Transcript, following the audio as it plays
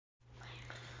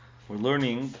We're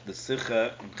learning the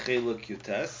Sikha in Chelek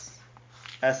Yutes,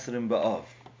 Esrim Ba'av.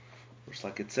 Which,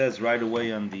 like it says right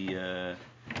away on the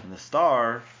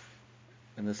star,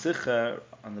 in the Sikha,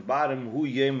 on the bottom, Hu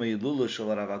Yema Yilula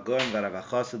Shal Rav Agoyim V'Rav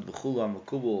Chassid B'Chula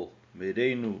Mekubal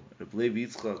Meirenu Reb Levi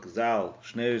Yitzchak Zal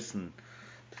Schneerson,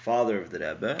 the father of the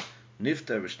Rebbe,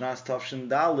 Niftar B'Shnas Tavshin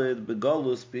Dalid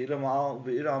B'Golus B'Iram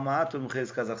Ma'atum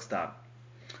Ches Kazakhstan.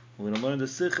 We're going to learn the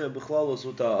Sikha B'Chlalos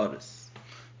Uta Aris.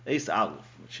 Eis Aleph,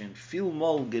 which in viel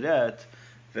Mol Geret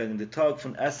wegen the Tag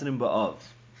von Esrim Ba'av.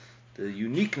 The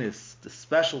uniqueness, the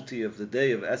specialty of the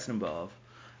day of Esrim Ba'av,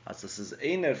 as this is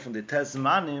einer von the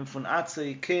Tezmanim von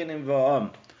Atzei Kenim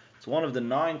Va'am. It's one of the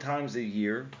 9 times a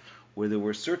year where there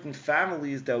were certain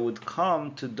families that would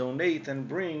come to donate and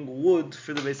bring wood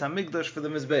for the Beis HaMikdash, for the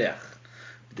Mizbeach.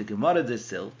 The Gemara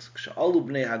desilt, K'sha'alu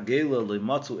b'nei ha'geila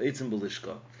le'matzu eitzim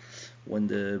b'lishka. When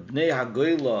the Bnei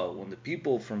HaGoyla, when the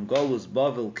people from Golus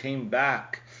Bavel came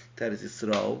back to Eretz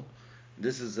Yisrael,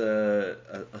 this is a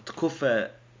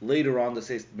tkufa later on that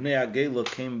says Bnei HaGoyla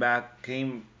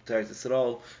came to Eretz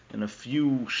Yisrael in a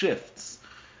few shifts.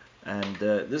 And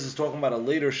this is talking about a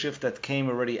later shift that came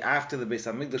already after the Beis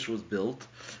HaMikdash was built.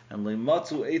 And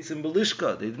Leimatzu Eitzim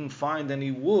B'Lishka, they didn't find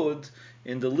any wood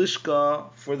in the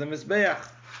Lishka for the Mizbeach.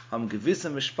 So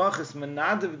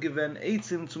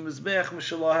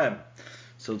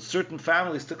certain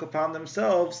families took upon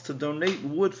themselves to donate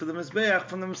wood for the Mizbeach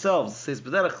from themselves. It says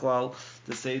B'derech Klal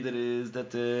to say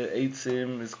that the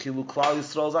Eitzim is Kilu Klal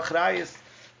Yisrael's Achrayis,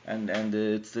 and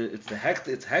it's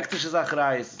Hektish's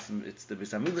Achrayis, it's the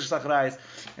Beis HaMikdash's Achrayis,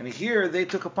 and here they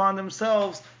took upon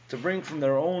themselves to bring from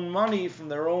their own money, from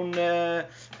their own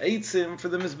Eitzim for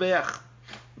the Mizbeach.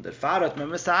 Der Vater hat mir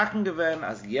Messaken gewähnt,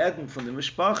 als jeden von den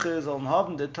Mishpache sollen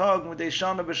haben den Tag mit der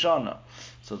Shana B'Shana.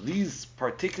 So these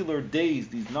particular days,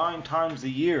 these 9 times a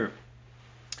year,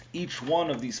 each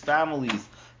one of these families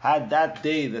had that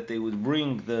day that they would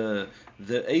bring the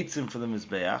Eitzim for the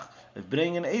Mizbeach. They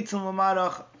bring an Eitzim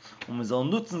l'marach, wir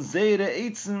sollen nutzen Zeire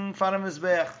Eitzim for the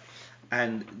Mizbeach.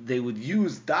 And they would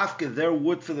use dafke, their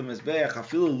wood for the Mizbeach,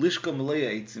 afilu lishka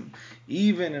meleya Eitzim,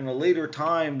 even in a later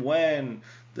time when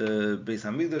the Beis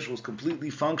HaMikdash was completely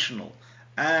functional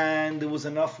and there was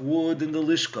enough wood in the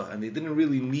Lishka and they didn't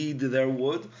really need their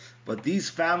wood, but these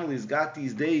families got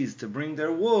these days to bring their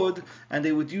wood and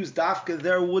they would use dafke,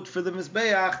 their wood for the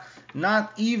Mizbeach,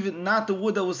 not the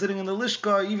wood that was sitting in the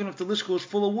Lishka. Even if the Lishka was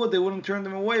full of wood, they wouldn't turn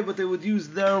them away, but they would use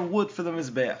their wood for the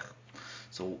Mizbeach.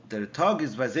 So the tag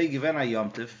is Vazei Given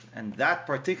HaYomtiv, and that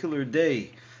particular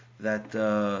day, that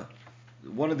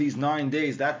one of these 9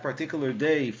 days, that particular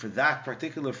day for that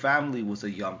particular family was a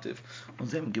Yomtiv. And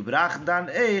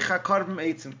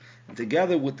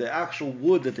together with the actual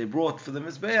wood that they brought for the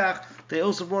Mizbeach, they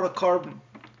also brought a carbon.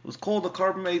 It was called a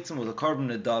carbon Eitzim, it was a carbon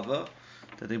Nedava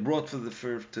that they brought to the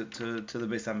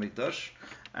Beis HaMikdash,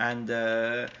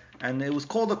 and it was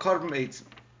called a carbon Eitzim.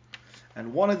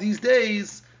 And one of these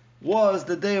days was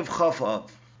the day of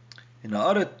Chof. In the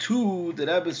other 2, the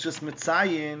Rebbe is just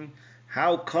mitzayin.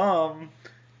 How come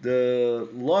the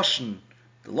Lashon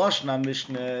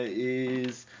HaMishnah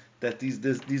is that these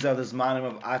are the Zmanim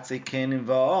of Atzei Kenim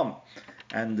Va'am,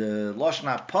 and the Lashon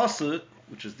HaPasuk,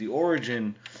 which is the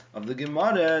origin of the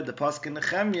Gemara, the Pasuk in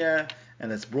Nehemiah,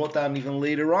 and it's brought down even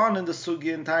later on in the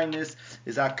Sugya and Tainis,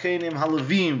 is Akenim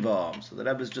Halavim Va'am. So the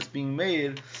Rebbe is just being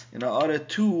made in the other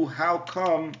 2. How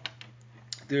come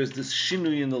there's this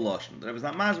shinui in the Lashon? The Rebbe is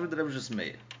not masber, the Rebbe is just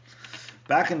made.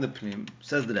 Back in the Pnim,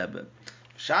 says the Rebbe,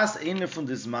 Shas einer von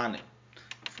this manim.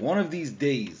 If one of these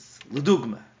days,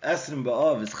 L'dugma, Esrim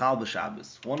Ba'av is Chal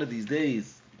B'Shabbos. One of these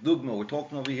days, Dugma, we're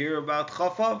talking over here about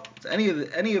Chof. It's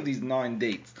any of these 9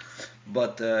 dates,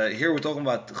 but here we're talking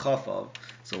about Chof.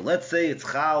 So let's say it's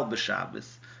Chal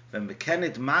B'Shabbos. When we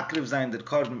cannot makriv sein der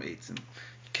Korban Eitzim,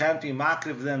 you can't be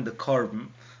makriv then the Korban,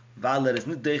 weil is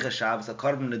not Deicha Shabbos. A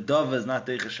Korban Nedava is not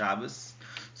Deicha Shabbos.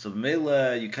 So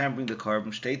Mela, you can't bring the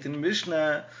carbon. State in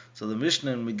Mishnah. So the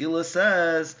Mishnah in Megillah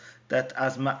says that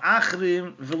as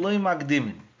ma'achrim v'loy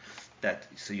magdimin. That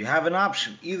so you have an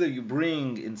option. Either you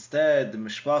bring instead, the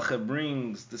mishpacha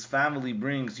brings, this family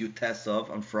brings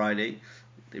Yutesov on Friday.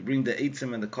 They bring the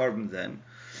eitzim and the carbon then,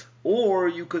 or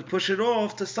you could push it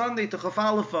off to Sunday to Chof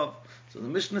Alephav. So the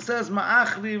Mishnah says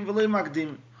ma'achrim v'loy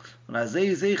magdimin. And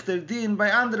azay zeich der din by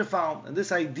andere fall. And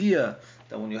this idea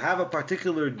that when you have a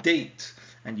particular date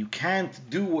and you can't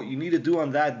do what you need to do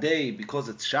on that day because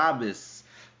it's Shabbos,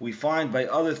 we find by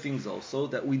other things also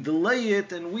that we delay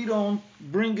it and we don't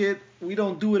bring it, we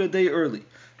don't do it a day early.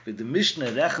 But the Mishnah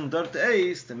Rechen dort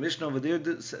eis, the Mishnah over there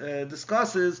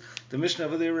discusses, the Mishnah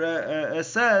over there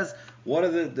says, What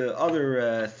are the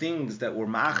other things that were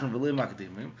ma'achrin v'li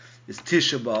makdimim? Is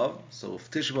Tisha B'Av. So if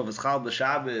Tisha B'Av is Chal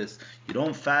b'Shabbos, you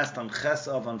don't fast on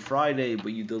Chesav on Friday,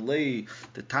 but you delay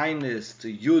the Tainis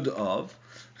to Yud of.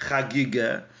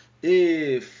 Chagiga.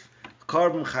 If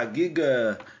Karban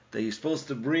Chagiga that you're supposed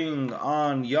to bring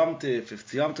on Yom Tif, if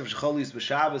it's Yom Tif Shecholis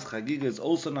b'Shabbos, Chagiga is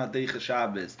also not Deicha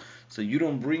Shabbos, so you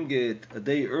don't bring it a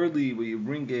day early, but you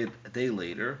bring it a day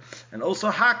later. And also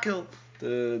Hakel,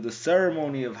 the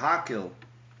ceremony of Hakel,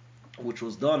 which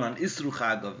was done on Isru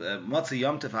Chag of Matzah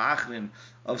Yom Tif Ha'achrin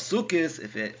of Sukkot,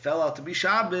 if it fell out to be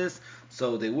Shabbos,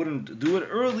 so they wouldn't do it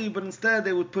early, but instead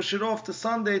they would push it off to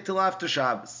Sunday till after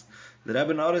Shabbos. The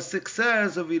Rebbe in Orah 6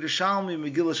 says of Yerushalmi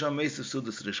Megillah Sham Meisef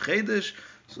Sudas Rish Chedesh,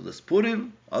 Sudas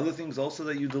Purim, other things also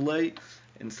that you delay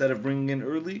instead of bringing in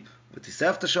early. But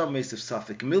Tisefta Sham Meisef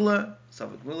Safek Milah,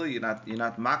 you're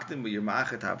not makdim, but you're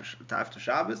ma'achet after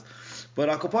Shabbos. But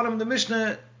Akoponim, the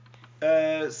Mishnah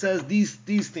says these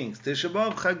things. Tisha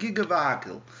B'Av, Chagiga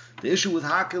v'Hakel. The issue with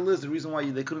Hakel is the reason why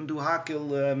they couldn't do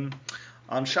Hakel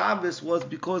on Shabbos was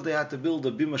because they had to build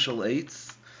a Bima Shel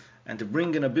Eitz. And to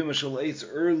bring in a Bima Shel Eitz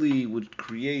early would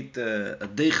create a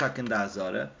Deichak in the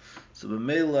Hazara. So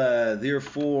B'Meila,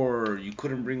 therefore, you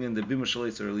couldn't bring in the Bima Shel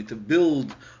Eitz early. To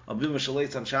build a Bima Shel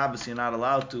Eitz on Shabbos, you're not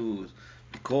allowed to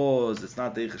because it's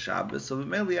not Deichak Shabbos. So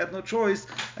B'Meila, you had no choice,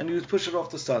 and you would push it off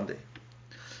to Sunday.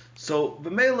 So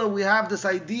B'Meila, we have this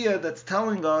idea that's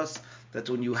telling us that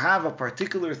when you have a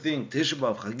particular thing, Tisha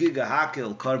B'Av, Chagiga,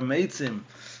 Hakel, Karb Meitzim,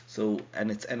 so and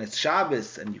it's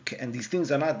Shabbos, and these things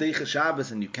are not Deicha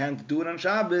Shabbos, and you can't do it on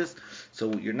Shabbos.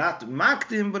 So you're not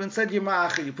makdim, but instead you're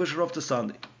ma'acher. You push it off to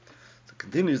Sunday. So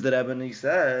continues the Rebbe and he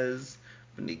says,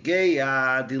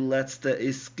 "V'nigeya di letzte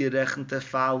isgerechente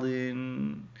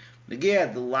falin."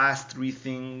 Nigeya, the last three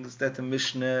things that the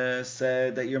Mishnah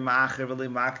said that you're ma'acher v'le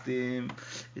makdim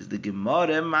is the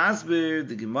Gemara Masbir.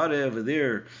 The Gemara over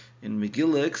there in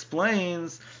Megillah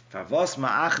explains, "Favos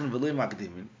ma'acher v'le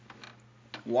makdimin."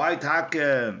 Why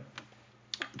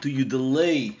do you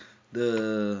delay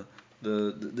the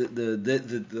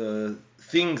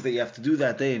things that you have to do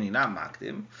that day and you're not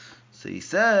makdim? So he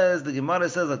says, the Gemara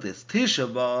says like this: Tisha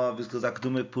B'Av is because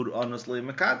akdume pur anos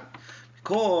le'mekad.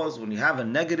 Because when you have a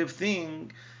negative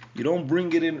thing, you don't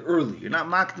bring it in early. You're not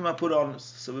makdim pur anos.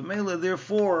 So b'meila,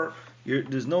 therefore,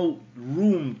 there's no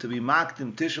room to be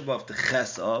makdim Tisha B'Av to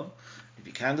Chesav. If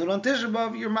you can't do it on Tisha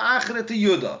B'Av, you're ma'acher to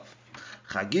Yudav.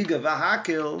 Chagiga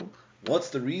v'Hakel. What's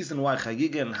the reason why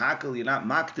Chagiga and Hakel you're not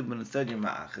maktim but instead you're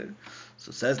ma'acher?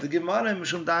 So says the Gemara,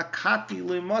 Mishum da'akati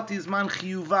le'mati zman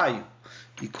chiyuvayu,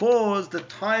 because the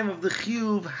time of the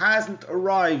chiyuv hasn't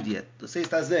arrived yet. The says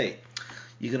Tazeh,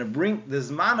 you're going to bring the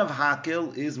zman of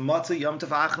Hakel is matzah yom tov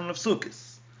achron of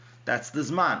Sukkos. That's the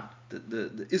zman,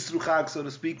 the Isru Chag, so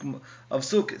to speak, of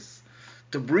Sukkos.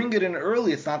 To bring it in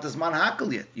early, it's not the Zman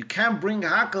Hakel yet. You can't bring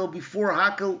Hakel before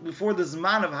the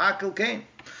Zman of Hakel came.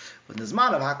 When the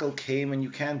Zman of Hakel came and you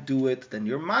can't do it, then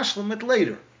you're mashlim it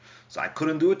later. So I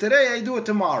couldn't do it today, I do it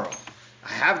tomorrow. I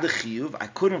have the chiyuv, I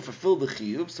couldn't fulfill the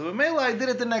chiyuv, so b'meila I did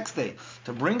it the next day.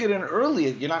 To bring it in early,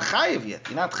 you're not chayiv yet.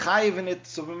 You're not chayiv in it,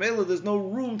 so b'meila there's no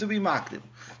room to be makdim.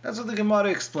 That's what the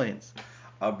Gemara explains.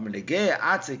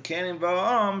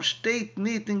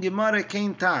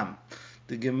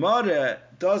 The Gemara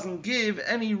doesn't give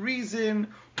any reason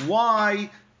why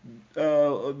the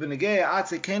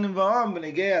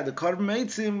Karb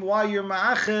Meitzim, why you're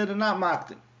ma'acher and not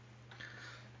makdim.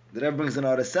 The Rebbe brings in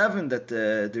Orah 7 that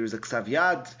there is a Ksav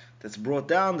Yad that's brought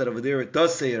down that over there it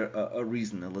does say a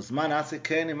reason. In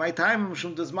my time,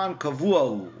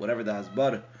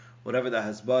 whatever the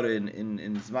hasbara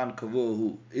in Zman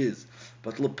Kavuahu is.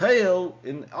 But Lepeil,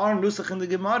 in our Nusach in the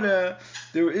Gemara,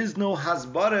 there is no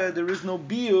hasbara, there is no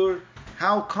biur.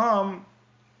 How come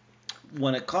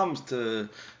when it comes to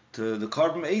the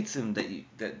Karban Eitzim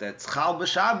that's Chal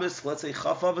b'Shabbos, let's say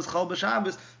Chof is Chal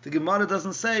b'Shabbos, the Gemara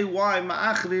doesn't say why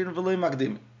ma'achrin v'lei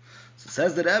makdim. So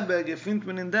says the Rebbe, gefindt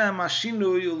man in dem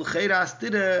Ashinu Yulcheira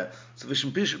Astire, so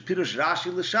v'shem Pirush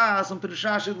Rashi l'Shas and Pirush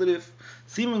Rashi l'Rif.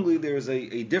 Seemingly there is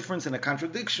a difference and a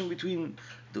contradiction between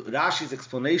Rashi's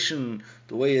explanation,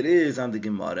 the way it is on the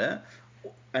Gemara,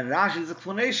 and Rashi's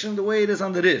explanation, the way it is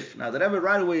on the Rif. Now the Rebbe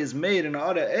right away is made in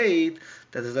Orah 8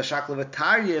 that there's a shakla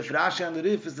v'tarya if Rashi on the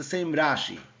Rif is the same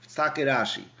Rashi, it's Take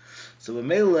Rashi. So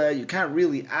b'meila, you can't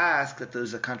really ask that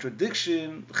there's a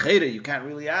contradiction. Chayre, you can't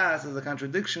really ask there's a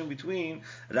contradiction between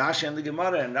Rashi and the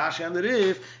Gemara and Rashi and the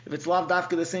Rif if it's lav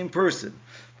dafka the same person.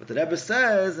 But the Rebbe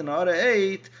says in order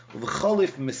 8,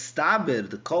 "V'cholif mistaber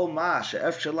the kol ma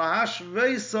she'efshel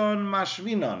lahashveison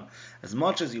mashvinon." As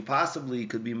much as you possibly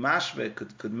could be mashve,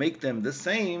 could make them the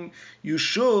same, you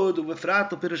should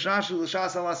v'frat l'pirush Rashi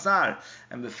l'shas al-asar,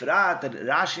 and v'frat that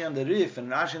Rashi and the Rif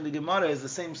and Rashi and the Gemara is the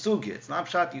same sugya. It's not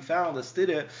pshat you found a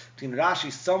stira between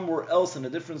Rashi somewhere else in a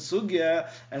different sugya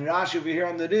and Rashi over here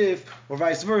on the Rif, or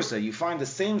vice versa. You find the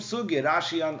same sugya,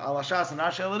 Rashi on al-Ashas and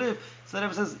Rashi al Rif. So the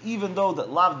Rebbe says, even though that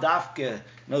lav dafke,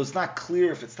 it's not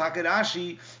clear if it's Taka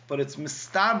Rashi, but it's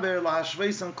mistaber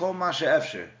lahashveisan kol ma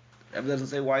she'efsher. The Rebbe doesn't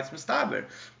say why it's mistaber,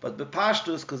 but the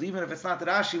pashtus, because even if it's not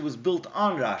Rashi, it was built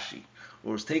on Rashi,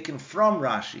 or was taken from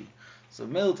Rashi. So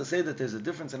mel to say that there's a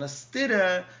difference in a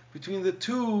stira between the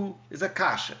two is a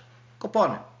kasha.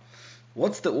 Koponim.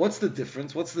 What's the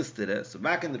difference? What's the stira? So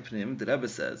back in the Pnim, the Rebbe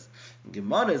says,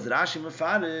 Gemara is Rashi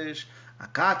mefarish.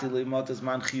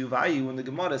 When the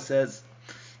Gemara says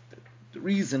the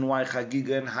reason why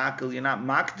Chagiga and Hakel you're not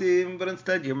makdim, but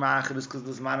instead you're machir is because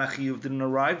the Zman HaChiyuv didn't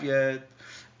arrive yet.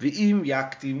 If you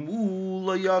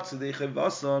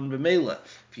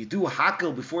do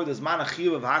Hakel before the Zman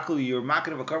HaChiyuv of Hakel, you're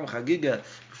makir of a Karm Chagiga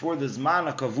before the Zman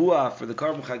HaKavua for the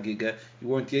Karm Chagiga, you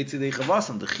weren't Yetzidei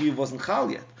Chavasan, the Chiyuv wasn't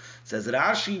Chal yet. Says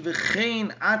Rashi,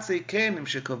 V'chein atzei kenim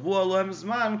shekavua lohem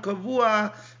Zman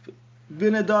kavua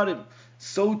b'nedarim.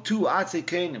 So too Atzei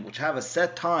Kenim, which have a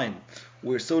set time,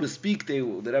 where so to speak, the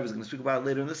Rebbe is going to speak about it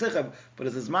later in the Sechab, but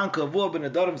as Zman Kavua ben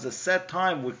Adarim is a set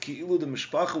time where Ki'ilu the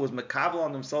Mishpacha was mekabel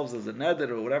on themselves as a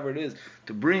neder or whatever it is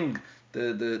to bring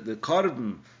the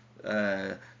carbon,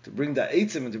 to bring the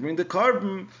eitzim and to bring the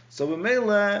carbon. So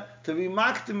b'meila to be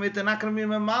maktim it, they're not going to be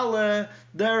memale.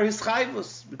 There is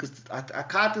chayvus because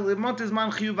akati lemot is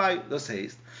man chiyuvai. That's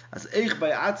haste. As eich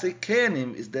by atzei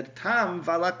kenim is der tam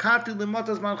valakati lemot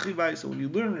is man chiyuvai. So when you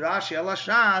learn Rashi ala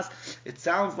shas, it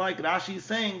sounds like Rashi is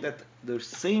saying that the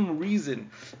same reason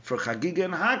for Chagiga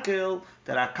and Hakel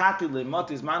that akati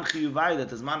lemot is man chiyuvai,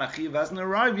 that is man chiyuv hasn't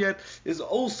arrived yet, is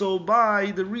also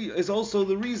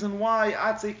the reason why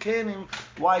atzei kenim,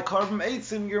 why carbon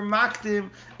eitzim you're maktim,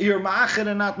 you're ma'acher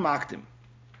and not maktim.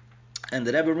 And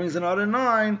the Rebbe brings another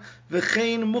 9,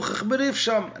 v'chein muchach berif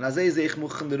sham, and azay zeich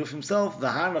muchach berif himself,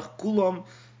 v'hanach kulam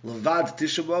levad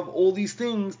tishabav, all these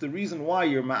things, the reason why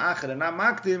you're ma'acher and not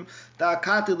maktim,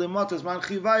 da'akati lemot is man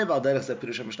chivai, v'al derech zeh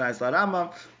pirush ha-mishnayis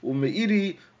la'ramam,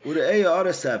 u'me'iri u're'eya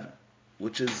ara 7,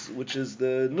 which is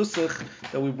the nusach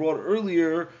that we brought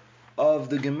earlier of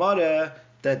the Gemara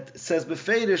that says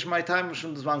befeidish my time is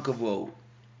from the zman kavuo.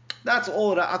 That's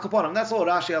all Akaponim. That's all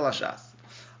Rashi al Hashas.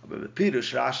 But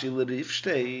Pirush Rashi l'rif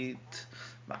state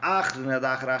ma'achrin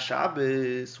adachra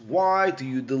Shabbos. Why do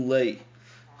you delay?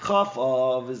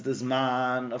 Chof is the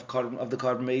zman of the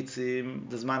carbon meitzim,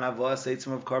 the zman avos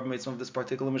eitzim of carbon meitzim of this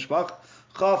particular mishpach.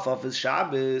 Chof is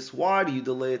Shabbos. Why do you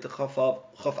delay it to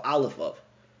Chof Aleph of?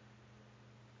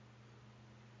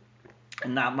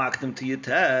 And not mark them to your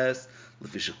test.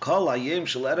 Because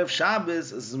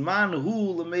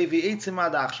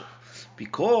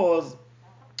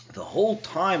the whole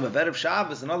time of Erev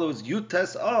Shabbos, in other words,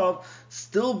 Yutes of,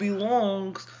 still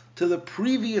belongs to the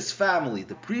previous family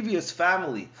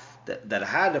that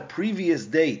had a previous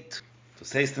date. So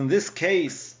says in this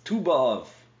case, Tu B'Av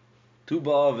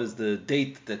is the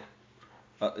date that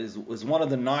is one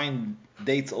of the 9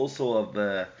 dates also of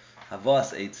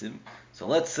Havas Eitzim. So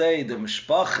let's say the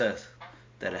Mishpachas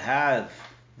that have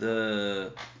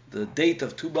the date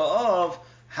of Tu B'Av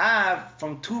have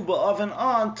from Tu B'Av and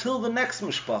on till the next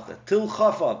Mishpacha, till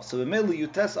Chof. So the Mele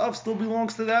Yutes Av still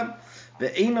belongs to them.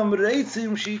 Ve'enam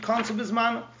Reitzim Shi Kansu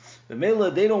Bizmana. The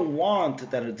Mele, they don't want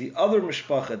that the other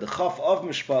Mishpacha, the Chof of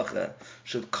Mishpacha,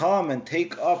 should come and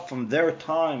take up from their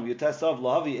time, Yutes Av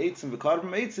Lahavi Eitzim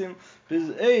V'Karvim Eitzim,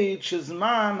 Biz'eit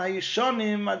Shizman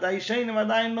Hayishanim Adayishenim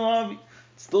Adayin Lahavi.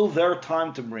 Still their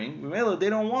time to bring. They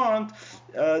don't want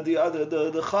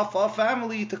the Chafa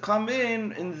family to come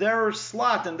in their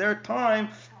slot, in their time,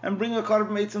 and bring a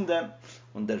carbon meitzim then.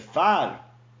 When they're far,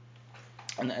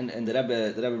 and the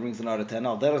Rebbe brings another 10.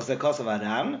 Al derech zekas of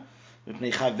Aran, you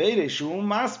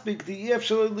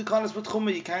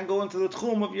can't go into the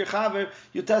tchum of your chaver.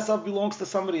 Your tesav belongs to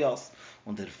somebody else.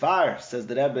 Und der Far, says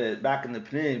the Rebbe back in the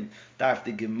Pnim, darf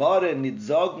die Gemara nicht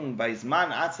sagen, bei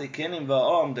Zman atzei kenim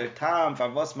va'om, der Tam, for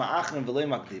was ma'achrim v'lei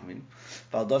makdimin,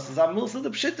 weil das ist am Milsa de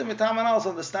Pshittim, mit Tam and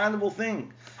also, understandable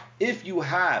thing. If you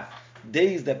have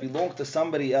days that belong to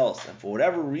somebody else, and for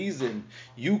whatever reason,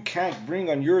 you can't bring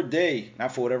on your day,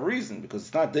 not for whatever reason, because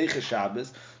it's not Deicha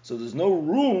Shabbos, so there's no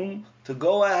room to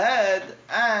go ahead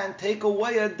and take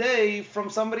away a day from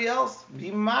somebody else.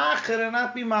 Be macher and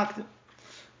not be makdim.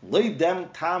 Lei dem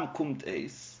tam kumt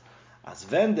eis, Als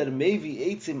wenn der Mevi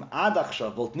Eitzim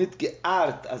Adachshav wollt nicht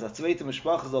geart, als a zweite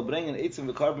Mishpacha soll bringen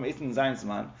Eitzim v'karben Eitzim in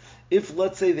Zaynsman, if,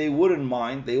 let's say, they wouldn't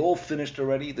mind, they all finished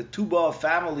already, the Tuba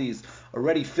families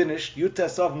already finished,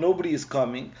 Yutesov, nobody is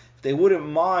coming, if they wouldn't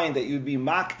mind that you'd be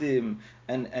Makdim,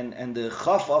 and the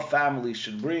Chof family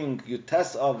should bring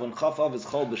Yutesov when Chof is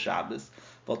Chol b'Shabbos,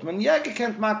 but when Yege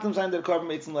can't Makdim sein der Karben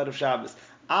Eitzim Lev Shabbos,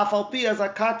 Afalpi as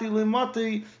akati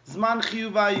limati zman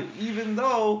chiyuvayu, even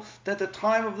though that the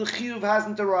time of the chiyuv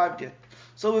hasn't arrived yet.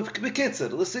 So if bekitzer,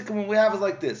 the sikkim we have is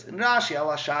like this. In Rashi al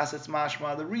Hashas it's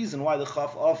mashma. The reason why the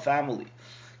Chof family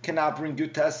cannot bring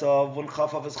Yutesov when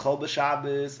Chof is Chol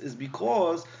b'Shabbos is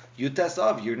because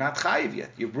Yutesov, you're not chayiv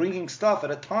yet. You're bringing stuff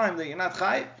at a time that you're not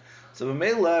chayiv. So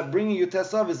b'meila, bringing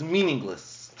Yutesov is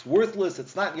meaningless. It's worthless.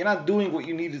 It's not. You're not doing what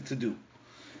you needed to do.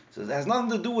 So it has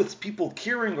nothing to do with people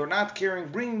caring or not caring.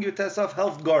 Bringing Yutesov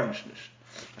health garnishnish.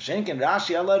 Hashenken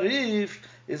Rashi al Arif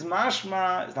is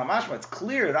mashma. It's not mashma. It's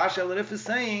clear. Rashi al Arif is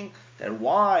saying that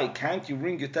why can't you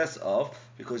bring Yutesov?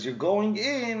 Because you're going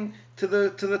in to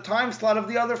the time slot of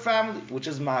the other family, which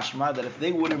is mashma. That if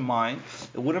they wouldn't mind,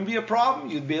 it wouldn't be a problem.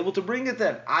 You'd be able to bring it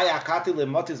then. Ayakati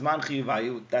lemotiz man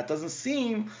chiyuvayu. That doesn't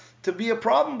seem to be a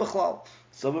problem b'chlal.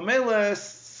 So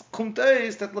b'meles.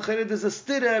 Kumteis that there's a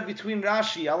stira between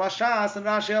Rashi al Hashas and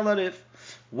Rashi al Arif.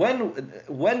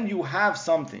 When you have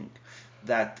something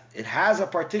that it has a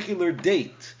particular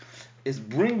date, is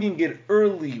bringing it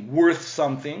early worth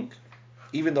something,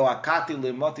 even though akati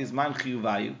lemoti is man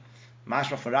chiyuvayu,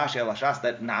 mashma for Rashi al Hashas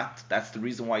that not. That's the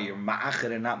reason why you're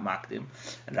ma'acher and not makdim.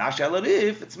 And Rashi al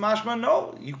Arif, it's mashma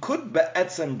no. You could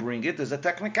be'etzem bring it. There's a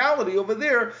technicality over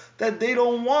there that they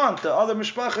don't want. The other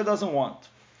mishpacha doesn't want.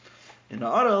 In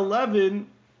Ara 11,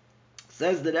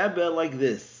 says the Rebbe like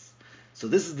this. So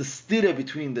this is the stira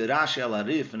between the Rashi al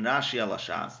Arif and Rashi al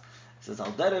Hashas. It says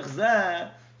al derech zeh.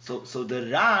 So the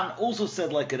Ran also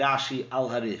said like Rashi al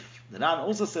Harif. The Ran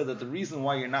also said that the reason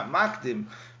why you're not makdim,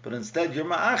 but instead you're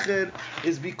ma'acher,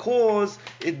 is because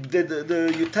the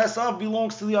Yutesov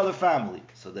belongs to the other family.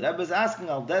 So the Rebbe is asking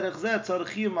al derech zeh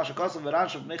tzarechiyim mashakasav v'ran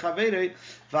shavnei chaverei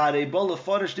v'arei bo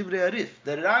lefarish divrei Arif.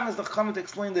 The Ran is the coming to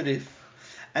explain the Rif.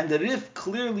 And the Rif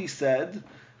clearly said,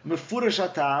 Mefurish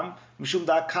Hatam, Mishum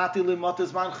Da'akati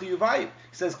Limot Man Chiyuvayu. He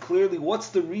says clearly, what's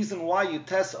the reason why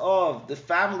Yutesov, the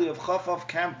family of Chof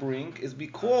can't bring, is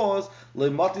because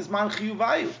Limot Man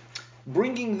Chiyuvayu.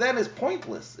 Bringing then is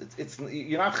pointless. It's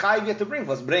you're not chayiv yet to bring.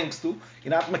 What brings to?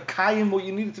 You're not mekayim what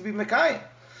you needed to be mekayim.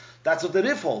 That's what the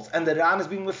Rif holds. And the Ran is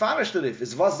being mefarish the Rif.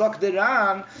 Is vazak the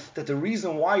Ran that the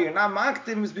reason why you're not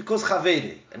makdim is because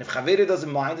Chaveri. And if Chaveri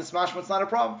doesn't mind, it's mashma, it's not a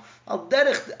problem. Al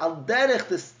derech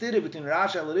the stira between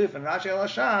Rashi al Rif and Rashi al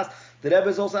Hashas, the Rebbe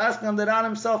is also asking on the Ran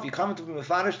himself, you're coming to be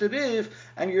mefarish the Rif,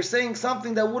 and you're saying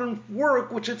something that wouldn't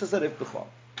work, which is a Rif b'chol.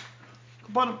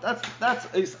 That's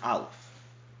Eis Aleph.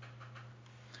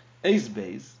 Eis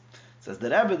Beis says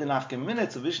the Rebbe the nafke minute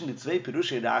zwischen die zwei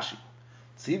Pirushei Rashi.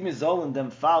 Sieh mir soll in dem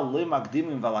Fall le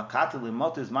magdimim valakate le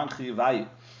motes man chiyuvayu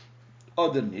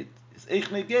oder nit. Is ich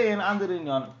negei an andere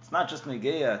inyan. It's not just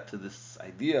negei to this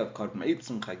idea of korban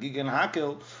eitzim chagig and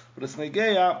hakel, but it's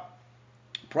negei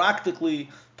practically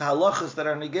to halachas that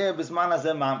are negei bisman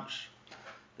hazeh mamish.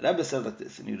 The Rebbe says like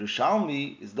this: in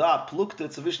Yerushalmi is da plukte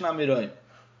zwischen amiroim.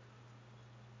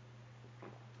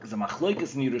 There's a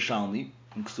machloikes in Yerushalmi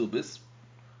in Ksubis.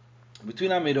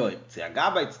 Between Amiroim. Sie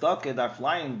agabait stocke darf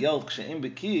leihen Geld gsheim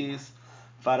bekis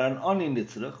for an Oni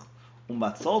nitzrich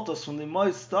batzoltos von dem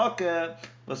Mois stocke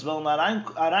was will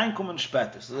reinkommen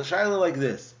später. So the shaila like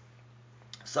this.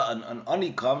 So an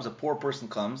Oni comes, a poor person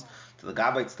comes to the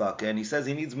gabait stocke and he says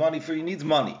he needs money. He needs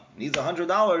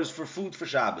 $100 for food for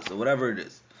Shabbos or whatever it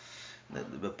is.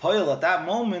 The poil at that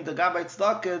moment, the gabait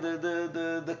stocke,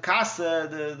 the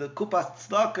kassa, the kupas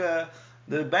stocke,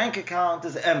 the bank account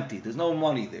is empty. There's no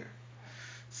money there.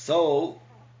 So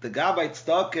the gabait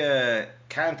tzedakah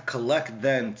can't collect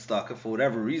then tzedakah for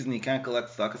whatever reason. He can't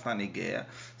collect tzedakah. It's not negeya.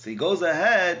 So he goes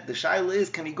ahead. The shaila is,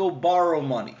 can he go borrow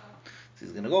money? So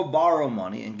he's going to go borrow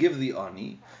money and give the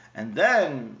ani, and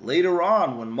then later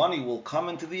on, when money will come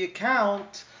into the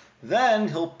account, then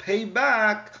he'll pay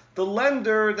back the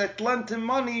lender that lent him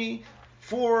money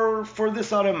for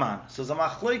this other man. So there's a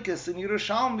machlokes in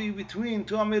Yerushalmi between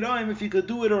two amiroim if he could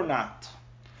do it or not.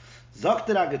 Zok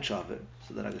der Agachaver.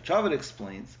 So the Agachaver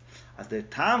explains, as the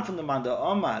time from the Manda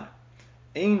Omar,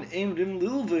 ein rim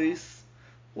lilvis,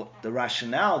 what the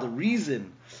rationale, the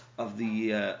reason of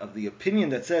the opinion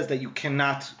that says that you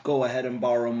cannot go ahead and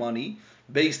borrow money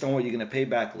based on what you're going to pay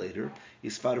back later,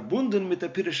 is verbunden mit der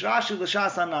Pirush Rashi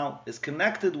l'shas anal, is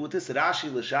connected with this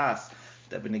Rashi l'shas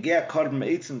that Benegea Korban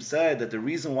Eitzim said that the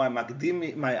reason why my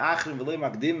achrim v'lei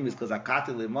magdim is because akati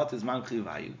le'mot is man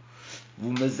chiyuvayu.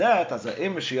 V'mezet as a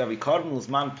imesh yavi carbon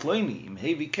l'zman ploini im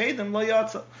hevi kedem lo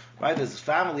yatsa. Right, his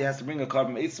family has to bring a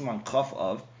carbon eitzim on Chof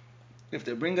of. If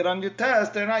they bring it on your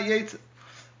test, they're not yetsa.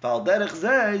 Val derech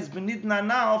zeh is benidna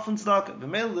now from tzedakah.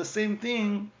 V'mel the same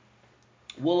thing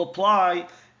will apply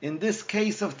in this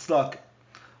case of tzedakah.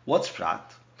 What's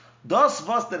prat? Das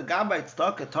was der Gabay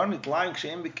tzedakah tarnit lying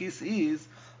sheim bekis is,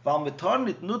 weil mit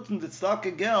tarnit nutzen the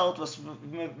tzedakah Geld, was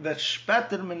wird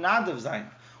später menadev sein,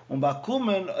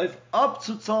 bekommen auf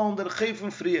abzuzahlen der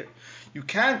Chefen frier. You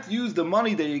can't use the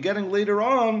money that you're getting later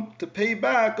on to pay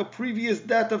back a previous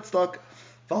debt of tzedakah.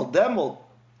 Weil demol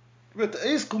wird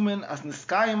es kommen as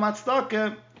niskayim at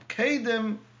tzedakah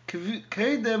kedem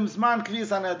zman kviyas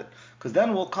haneder. Because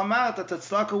then will come out that the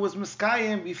tzedakah was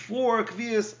miskayim before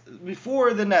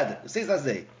the neder. It says as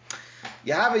they.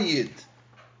 You have a yid.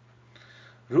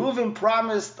 Reuven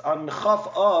promised on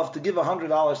Chof of to give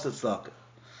 $100 to tzedakah.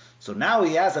 So now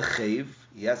he has a chayv,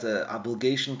 he has an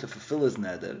obligation to fulfill his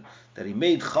neder, that he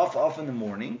made Chof of in the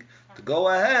morning, to go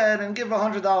ahead and give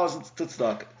 $100 to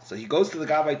tzedakah. So he goes to the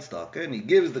Gabay tzedakah, and he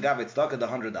gives the Gabay tzedakah the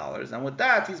 $100, and with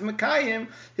that he's mekayim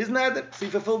his neder, so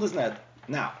he fulfilled his neder.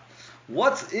 Now,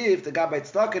 what if the Gabay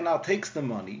tzedakah now takes the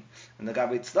money, and the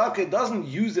Gabay tzedakah doesn't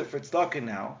use it for tzedakah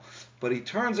now, but he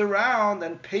turns around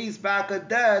and pays back a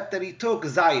debt that he took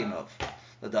zayin of?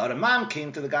 That the other man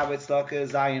came to the Gabay tzedakah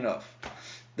zayin of.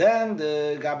 Then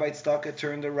the Gabay tzedakah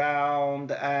turned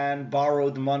around and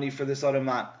borrowed money for this other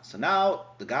man. So now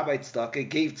the Gabay tzedakah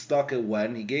gave tzedakah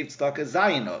when? He gave tzedakah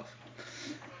zayin of.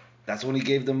 That's when he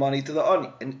gave the money to the Ani.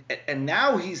 And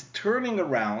now he's turning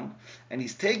around and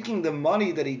he's taking the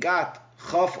money that he got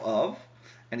Chof of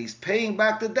and he's paying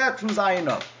back the debt from zayin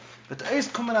of. But the Eis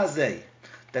Kumen Azeh,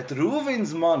 that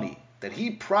Reuven's money that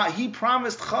he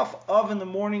promised Chof of in the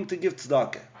morning to give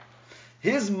tzedakah,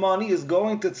 his money is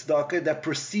going to tzedakah that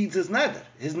precedes his neder.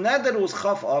 His neder was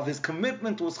Chof of, his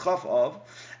commitment was Chof of,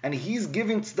 and he's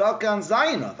giving tzedakah on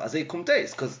zayin of, as a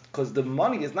kumtes, because the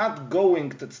money is not going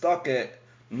to tzedakah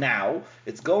now,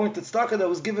 it's going to tzedakah that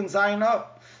was given zayin of.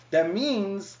 That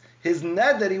means his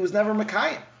neder, he was never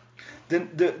mekayim.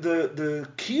 The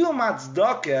kiyum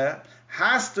tzedakah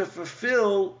has to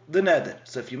fulfill the neder.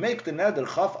 So if you make the neder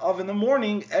Chof of in the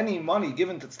morning, any money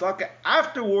given to tzedakah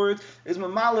afterwards is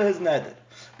mamala his neder.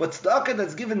 But tzedakah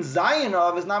that's given zayin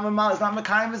of is not mamala, is not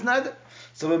mekayim his neder.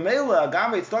 So b'meila, a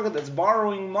gambay tzedakah that's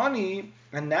borrowing money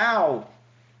and now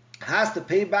has to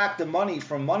pay back the money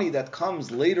from money that comes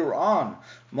later on,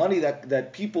 money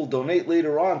that people donate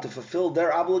later on to fulfill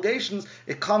their obligations,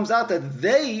 it comes out that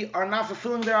they are not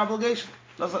fulfilling their obligation.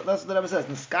 That's what the Rebbe says.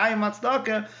 Niskayim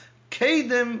tzedakah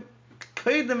kedem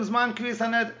zman kviyas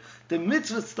haneder. The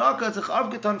mitzvah tzedakah hat sich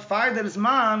aufgetan feider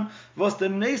zman, was der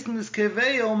nächsten is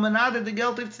kevei menader de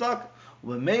Geld auf tzedakah.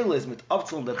 When Mele is mit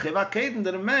abzahlen der cheva kedem,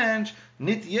 der Mensch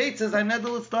nit yetze sein neder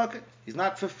l'tzedakah. He's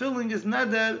not fulfilling his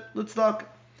neder l'tzedakah.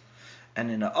 And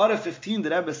in the other 15, the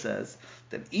Rebbe says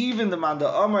that even the man the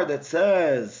Amar that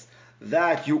says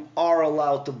that you are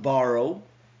allowed to borrow,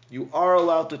 you are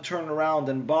allowed to turn around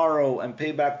and borrow and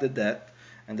pay back the debt.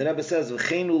 And the Rebbe says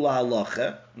v'cheinu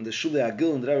la'halacha, and the Shulei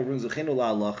Agil and the Rebbe brings v'cheinu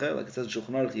la'halacha, like it says in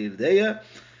Shulchan Aruch Yerideya.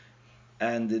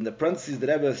 And in the parentheses, the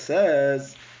Rebbe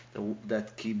says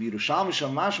that ki b'Yerushalmi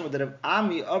sham mashma that Reb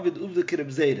Ami avid uvda ki Reb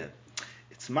Zera.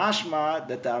 It's mashma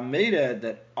that the Ameira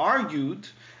that argued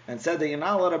and said that you're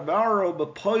not allowed to borrow,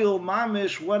 but Poyel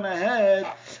Mamish went ahead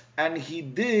and he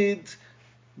did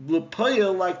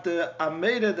Poyel like the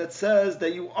Ameira that says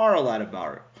that you are allowed to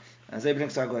borrow. And they bring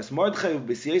Sargos Mordechai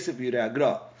b'Siyesef Yirei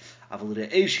Agra. Avol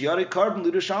Reish Yari Carbon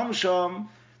L'Yerushalmi Sham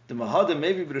the Mahada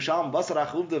maybe b'Yerushalmi Basar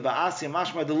Achuvda v'Asya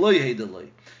Mashma Deloy Heideloi.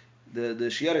 The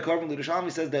Shiari Carbon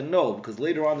L'Yerushalmi says that no, because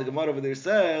later on the Gemara over there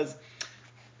says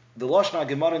the Lashna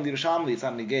Gemara in the Yerushalmi, it's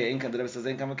not negay. Inkan the Rebbe says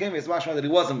Inkan Mekemi, it's mashma that he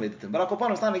wasn't made it. But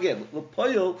Akopan, it's not negay.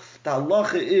 L'poyel, the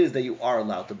halacha is that you are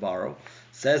allowed to borrow.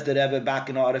 Says the Rebbe back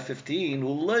in Order 15,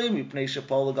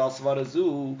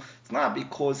 it's not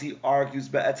because he argues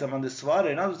be'etzam on the svara.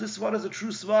 In other words, this svara is a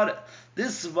true svara.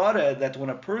 This svara that when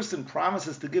a person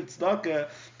promises to give tzedakah,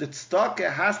 the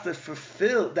tzedakah has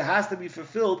to be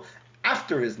fulfilled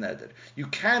after his neder. You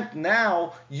can't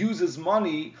now use his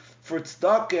money for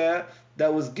tzedakah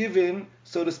that was given,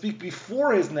 so to speak,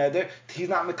 before his neder. He's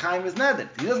not mekayim his neder.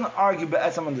 He doesn't argue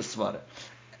be'etzam on the svara.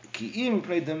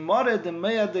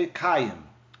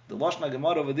 The Lashna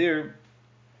Gemara over there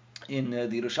in the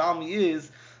Yerushalmi is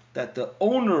that the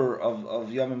owner of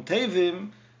Yamim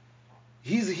Tevim,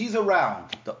 he's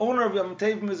around. The owner of Yamim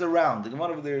Tevim is around. The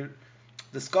Gemara over there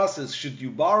discusses, should you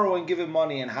borrow and give him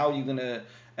money, and how you gonna,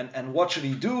 and what should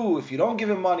he do if you don't give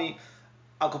him money?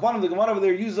 Akapanim, the Gemara over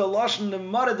there uses a lashon the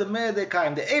mara the mea de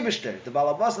kaim, the Eibishter, the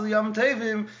balabas of the Yom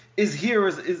Tevim is here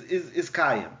is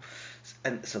kaim.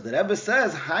 And so the Rebbe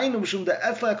says, Hainu mishum de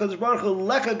etzla HaKadosh Baruch Hu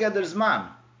leka geder zman.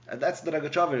 And that's the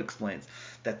Ragachover explains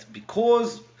that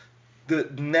because the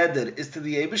neder is to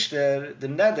the Eibishter, the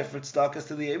neder for tzedakah is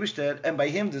to the Eibishter, and by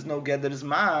him there's no geder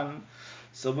zman.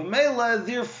 So b'meila,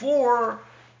 therefore,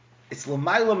 it's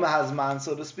l'mayla mahazman,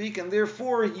 so to speak, and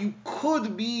therefore you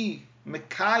could be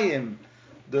mekayim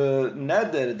the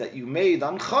neder that you made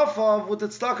on Chof with the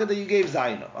tzedakah that you gave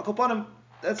Zaino.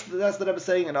 That's the Rebbe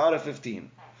saying in Ara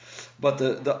 15. But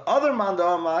the other Manda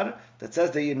Amar that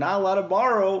says that you're not allowed to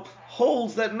borrow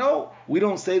holds that no, we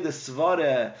don't say the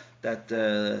svara that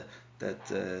the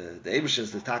Eibush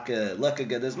is the take leka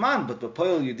gedez man, but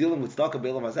b'poil you're dealing with tzedakah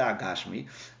b'elam hazeh gashmi,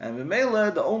 and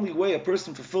b'meila the only way a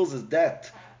person fulfills his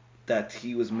debt that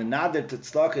he was menader to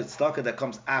tzedakah that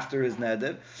comes after his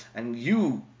neder, and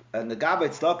you and the Gabbai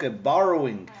tzedakah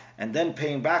borrowing and then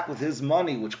paying back with his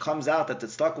money, which comes out that the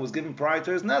tzedakah was given prior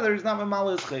to his nether, he's not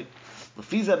memal his chayv.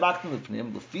 Lefi zeh bakten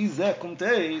lefnim, lefi zeh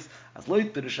kumteis, as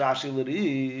loit pirishashi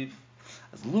l'riv,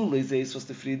 as lulei zeis was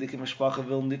the friedik in mishpacha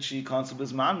vil nitshi konsu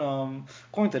bezmanam.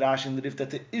 According to Rashi in the Rif, that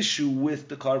the issue with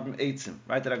the carbon eitzim,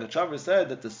 right? The Ragachover said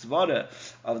that the svara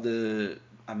of the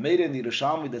Ameira in the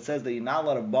Yerushalmi that says that you're not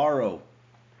allowed to borrow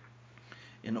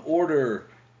in order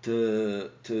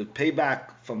to pay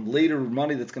back from later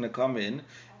money that's going to come in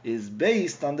is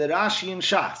based on the Rashi and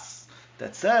Shas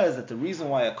that says that the reason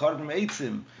why a carbon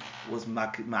eitzim was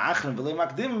ma'achrim v'lei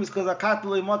makdim is because akat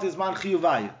v'lei mot is man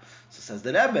chiyuvayu. So says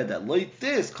the Rebbe that loit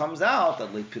this comes out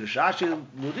that loit pirashashi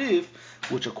l'rif,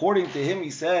 which according to him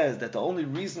he says that the only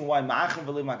reason why ma'achrim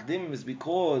v'lei makdim is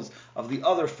because of the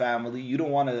other family. You don't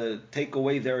want to take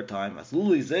away their time. As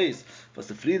luli zeis was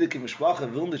the friedik in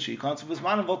mishpacha vilnit she kanzu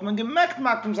v'zmanim v'ot man gemekt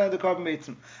makdim sein the carbon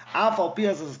eitzim af al pi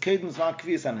as kedem zman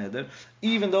kvias an heder,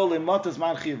 even though leimot is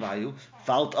man chiyuvayu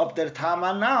falt up their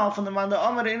tama now from the man the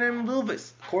amar in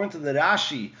bilvis. According to the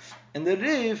Rashi and the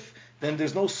Rif, then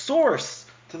there's no source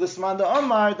to this Manda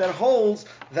Amar that holds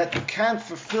that you can't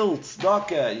fulfill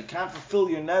tzedakah, you can't fulfill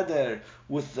your neder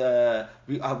with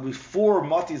before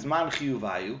Mati's man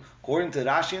chiyuvayu. According to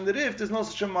Rashi and the Rif, there's no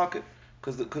such a market.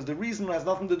 Because the reason has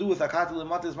nothing to do with akatul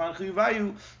Mati's man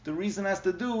chiyuvayu. The reason has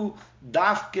to do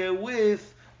dafke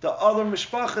with the other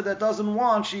mishpacha that doesn't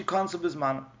want she kansu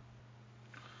bizman.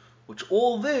 Which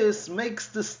all this makes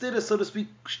the stira, so to speak,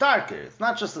 starker. It's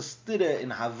not just a stira in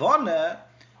Havana.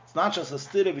 It's not just a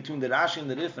stira between the Rashi and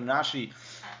the Rif and Rashi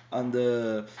on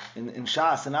in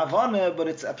Shas and Havana, but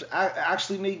it's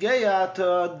actually negeya to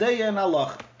Deya and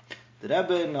Allah. The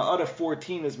Rebbe in Ara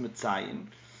 14 is Mitzayin.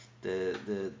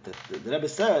 The Rebbe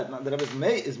said, the Rebbe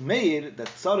is made that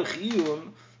Tzarech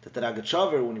Iyun, that the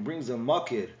Ragachover, when he brings a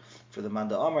makir for the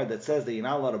Manda Amar that says that you're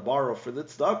not allowed to borrow for the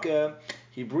tzedakah,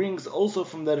 he brings also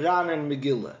from the Ran and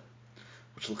Megillah.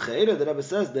 Which l'cheira, the Rebbe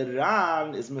says, the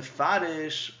Ran is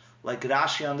mefarish like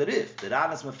Rashi on the Rif. The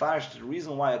Ran is mefarish, the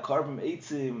reason why a carbon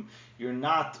eitzim, you're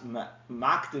not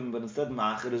maktim, but instead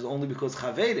machir, is only because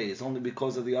chavere, is only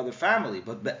because of the other family.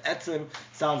 But be'etzim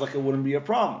sounds like it wouldn't be a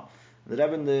problem. The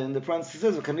Rebbe in the parenthesis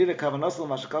says, "V'kanira kavanasol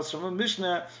mashakas shema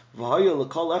mishnah v'haya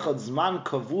l'kol echad zman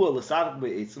kavua l'savik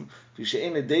be'etzim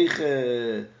v'she'en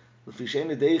edeiche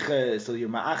so you're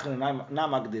ma'achrin and not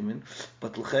magdimin."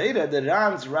 But l'cheira, the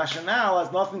Ran's rationale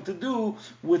has nothing to do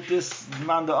with this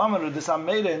Manda Amar, this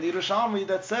Ameira in the Yerushalmi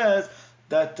that says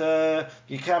that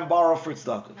you can't borrow for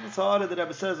tzedakah. That's all the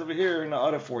Rebbe says over here in the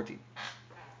Ara 14.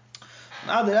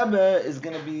 Now the Rebbe is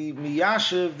going to be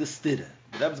miyashiv the stira.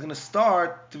 The Rebbe is going to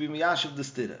start to be miyashiv the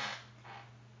stira.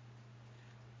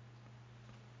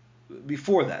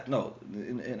 Before that, no,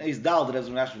 in Eis Dal the Rebbe is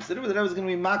miyashiv the stira, but the Rebbe is going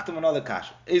to be maktam another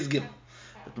kasha. Eis Gimel.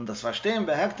 That man das verstehen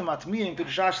beheftem atmiyah in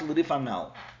pirishash l'rif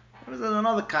now. There is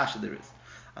another kasha there is.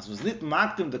 As was lit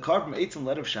maktam the carbon eitzim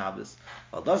letter of Shabbos,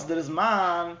 weil das der is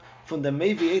man from the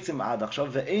mevi eitzim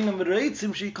adachshav ve'einem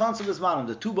reitzim she concept is man.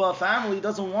 The Tuba family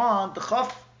doesn't want the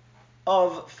Chof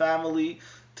of family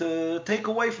to take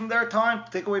away from their time,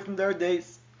 to take away from their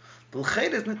days. The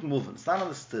l'cheir is not moving, it's not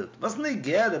understood. Was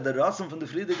negeh that the rasim from the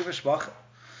friedige verspache?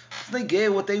 It's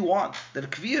negeh what they want. Der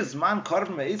kvias man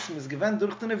karben meitzim is given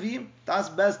durch the neviim. That's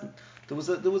besten. It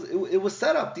was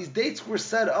set up. These dates were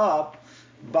set up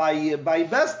by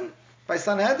besten, by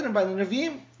Sanhedrin, by the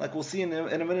neviim, like we'll see in a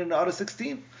minute in Ara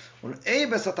 16. When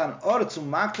Eibes hat an Ort zu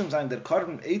maktem sein der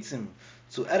karben eitzim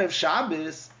zu erev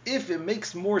Shabbos, if it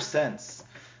makes more sense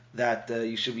that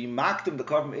you should be makdim the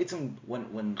carbon eitzim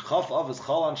when Chof of is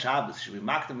chol on Shabbos, you should be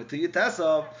makdim it to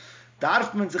Yitesav,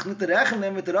 darf man sich nicht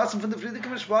rechnen mit der Rassen von der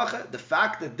friedlichen Mishpacha. The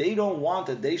fact that they don't want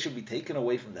that day should be taken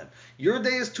away from them. Your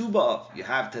day is Tu B'Av. You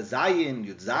have Tezayin,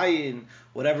 Yud Zayin,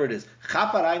 whatever it is.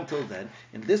 Chaparayim till then.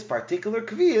 In this particular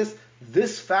Kviyas,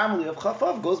 this family of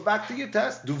Chof goes back to your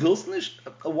test. Du willst nicht?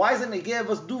 Why isn't it give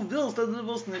us du willst, du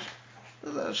willst nicht?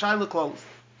 Shaila close.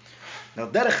 Now,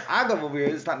 Derech Agav over here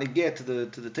is not negate to the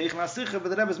Teichen HaSicha, but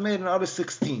the Rebbe is made in Order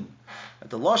 16. That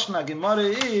the Lashon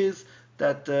HaGemara is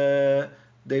that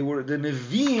they were, the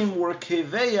Nevi'im were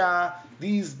Keveya,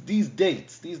 these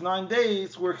dates, these 9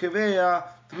 days were Keveya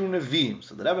through Nevi'im.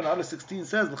 So the Rebbe in Order 16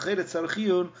 says, L'cheret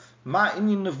Tzarchiyun, Ma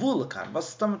inyin Nevuah lekan, was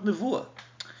ist damit Nevuah?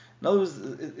 In other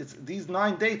words, these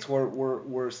 9 dates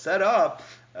were set up,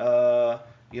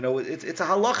 it's a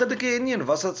halachic Indian,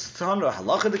 was it's a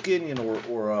halachic Indian,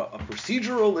 or a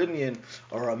procedural Indian,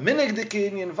 or a minigdik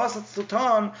Indian, was it's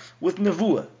to with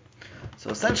nevuah. So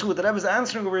essentially, what the Rebbe is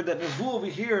answering over that nevuah over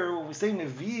here, when we say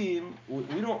nevi'im,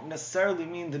 we don't necessarily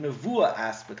mean the nevuah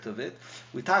aspect of it.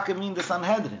 We mean the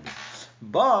Sanhedrin.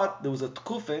 But there was a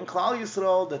tkufa in Klal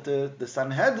Yisrael that the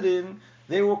Sanhedrin,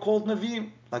 they were called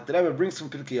nevi'im. Like the Rebbe brings from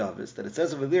Pirkei Avos, that it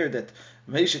says over there that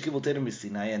Meisha Kibul Terem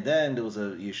Sinai, and then there was a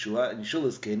Yeshua, and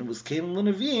Yeshua's Canaan was Canaan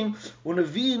l'Nevi'im, or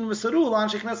Nevi'im Mesaru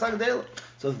l'Anshe Knesset Agdela.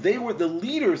 So they were the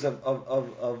leaders of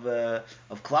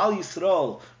Klal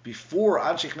Yisrael before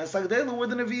Anshe Knesset Agdela were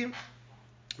the Nevi'im.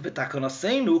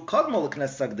 V'takonaseinu kadmo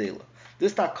l'Knesset Agdela.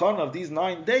 This takon of these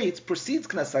 9 dates precedes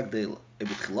Knesset Agdela.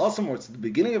 Or it's the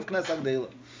beginning of Knesset Agdela.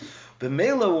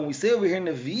 B'meila, when we say over here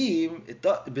Nevi'im, it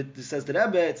says the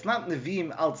Rebbe, it's not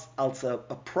Nevi'im als a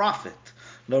prophet.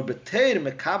 Nor b'teir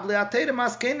mekable ateir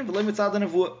ma'askenim v'lo mitzad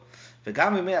ha'nevuah.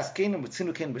 V'gam b'mei askenim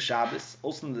v'tzinu ken b'Shabbos.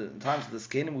 Also in the times of the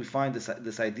Askenim we find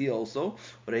this idea also.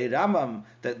 Rei Rambam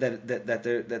that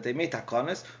they made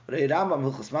takonas. Rei Rambam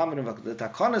hilchos mamarim the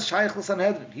takonas shayich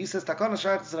l'Sanhedrin. He says takonas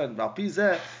shayich l'Sanhedrin. Al pi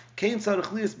zeh kein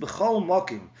tzarich lius b'chol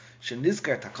mokim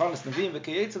shenizkar takonas Nevi'im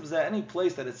v'keyetzav zeh, any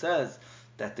place that it says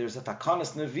that there's a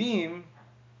Takanas Nevi'im,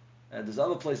 and there's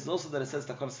other places also that it says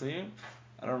Takanas Nevi'im.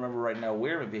 I don't remember right now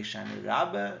where, maybe Shani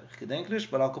Rabbe, Kedenkrish,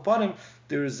 but Al Kopanim,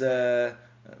 there's Arava,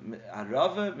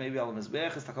 maybe Al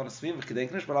Mizbeach is Takanas Nevi'im,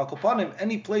 Kedenkrish, but Al Kopanim,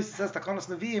 any place that says Takanas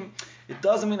Nevi'im, it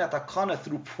doesn't mean a Takana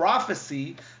through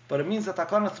prophecy, but it means a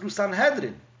Takana through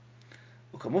Sanhedrin.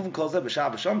 Okay,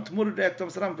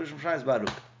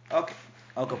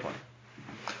 Al Kopanim.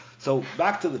 So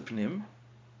back to the Pnim.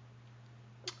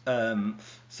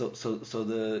 So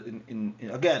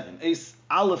again in Eis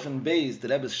Aleph and Beis, the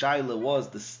Rebbe's Shaila was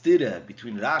the stira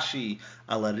between Rashi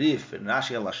al Arif and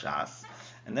Rashi al Ashas,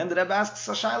 and then the Rebbe asks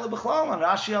a Shaila B'chlal on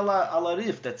Rashi al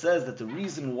Arif that says that the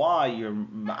reason why you're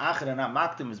Ma'acher and not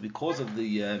Maktim is because of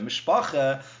the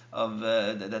Mishpacha of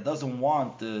that doesn't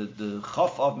want the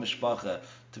Chof of Mishpacha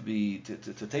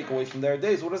to take away from their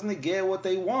days. What doesn't it get what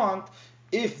they want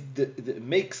if it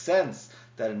makes sense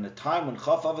that in a time when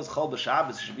Chof Av is Chol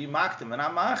B'Shabbos should be Maktim and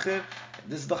not Ma'acher.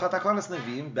 This is the Chatakonas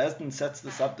Nevi'im. Bezdin sets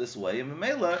this up this way, and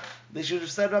Memela they should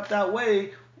have set it up that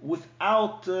way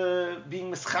without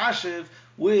being mischashiv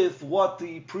with what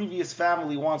the previous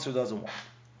family wants or doesn't want.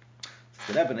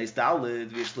 So the Rebbe neist Alid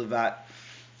v'yesh levat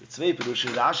the tzvei perush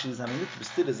Rashi is hamit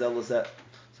b'stir zelazet.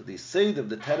 So the Seid of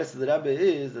the teres of the Rebbe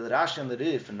is that Rashi and the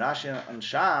Rif and Rashi and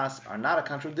Shas are not a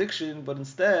contradiction, but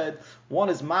instead one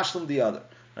is mashlim the other.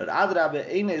 The Adrabe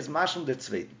eine is mashlim der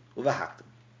zweiten. Uvehaktem.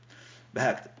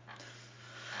 Behaktem.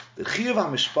 The Chiyuv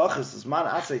HaMishpachas is man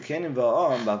atzei kenim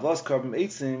va'am ba'avos karbim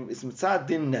eitzim is mitzad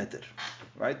din neder.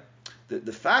 Right?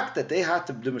 The fact that they had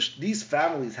to, these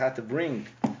families had to bring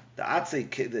the atzei,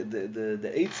 the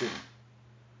eitzim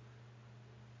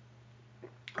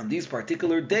on these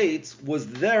particular dates was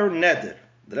their neder.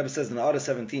 The Rebbe says in Order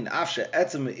 17, Afshe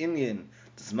etzem inyan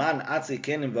zman atzei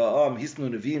kenim va'am hisnu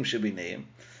neviim shebineim.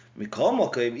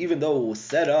 Even though it was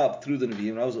set up through the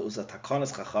Nevi'im, it was a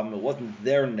Takanas Chacham, it wasn't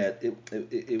their net,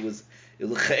 it was the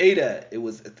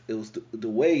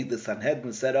way the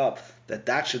Sanhedrin set up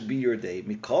that should be your day.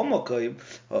 But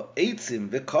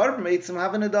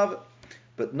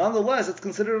nonetheless, it's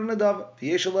considered a Nedava.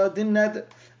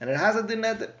 And it has a din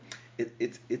neder.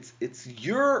 It's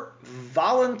your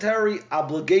voluntary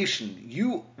obligation.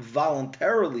 You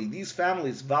voluntarily, these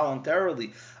families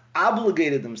voluntarily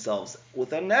obligated themselves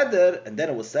with a neder, and then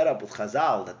it was set up with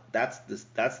Chazal that's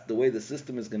the way the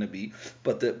system is going to be.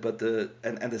 But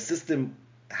the system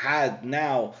had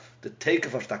now the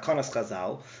takeoff of Takanas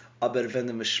Chazal. But when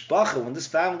the Mishpacha, when this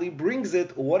family brings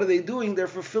it, what are they doing? They're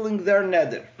fulfilling their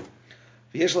neder.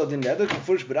 V'yesh la din neder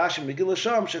k'mfurish b'Rashi Megillah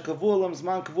Sham shekavu alam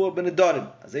zman kavu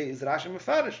b'nedarim. Azay is Rashi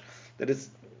mefarish that it's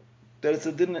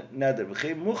a din neder.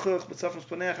 V'chei muchach b'tzafnos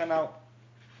panecha now.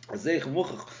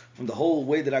 From the whole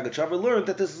way that Agachavar learned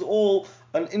that this is all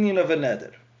an Indian of a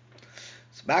neder.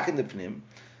 So back in the Pnim,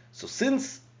 so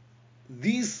since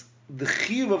the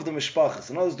chiv of the mishpachas,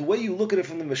 in other words, the way you look at it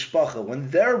from the mishpacha, when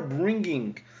they're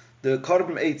bringing the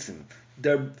karban eitzim,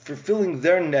 they're fulfilling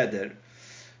their neder.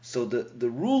 So the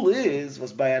rule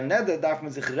was by a neder darf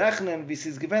man sich rechnen, wie sie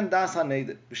es gewinnt das ha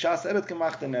neder. B'shas eret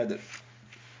gemacht a neder.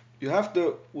 You have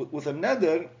to, with a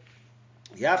neder,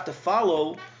 you have to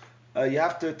follow, you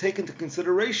have to take into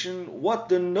consideration what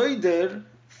the neder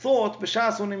thought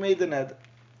b'shas when he made the neder.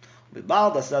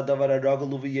 Bibal das davar ragel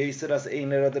uvi yeser as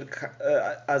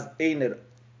einer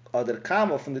other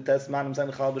kama from the Testament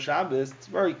seine Chal b'Shabbos. It's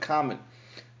very common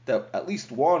that at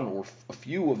least one or a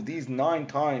few of these 9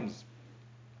 times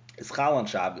is Chal on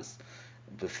Shabbos.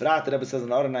 Befrat the Rebbe says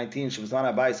in order 19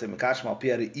 Shabbat Abayis Mekash Mal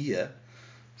Piyari Iya.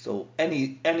 So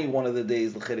any one of the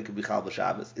days l'chira could be Chal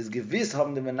b'Shabbos. Is gewiss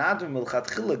haben die Menadrim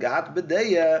milchatchila gehat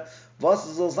b'deya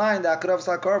was soll sein der Akrav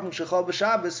Sakarv Shechal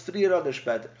b'Shabbos frier oder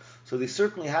später. So they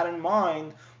certainly had in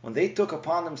mind when they took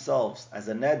upon themselves as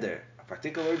a neder a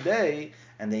particular day,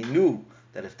 and they knew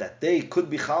that if that day could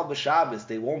be Chal b'Shabbos,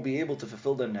 they won't be able to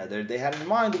fulfill their neder. They had in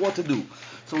mind what to do.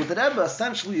 So what the Rebbe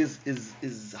essentially is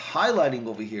highlighting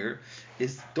over here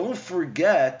is don't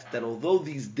forget that although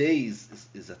these days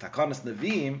is a takanas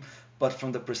neviim, but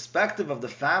from the perspective of the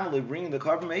family bringing the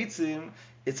karban eitzim,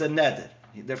 it's a neder.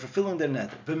 They're fulfilling their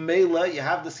neder. B'meila, you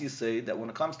have this yisay that when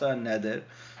it comes to a neder,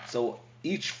 so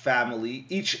each family,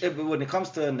 when it comes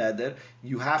to a neder,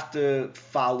 you have to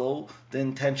follow the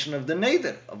intention of the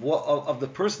neder of the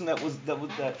person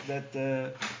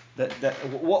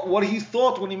what he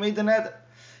thought when he made the neder.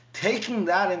 Taking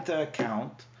that into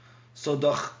account, so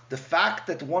the fact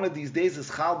that one of these days is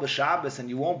Chal b'Shabbos and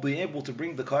you won't be able to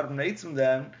bring the karban eitzim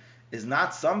then is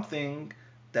not something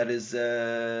that is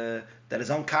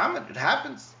uncommon. It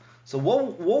happens. So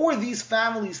what were these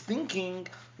families thinking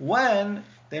when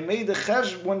they made the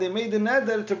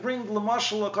neder to bring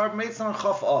l'mashal a karban eitzim on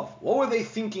Chof Av? What were they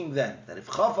thinking then? That if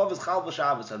Chof Av is Chal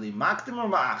b'Shabbos, are they maktim or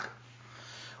ma'ach?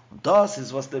 Das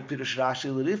is what the Pirush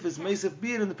Rashi l'rif is meisef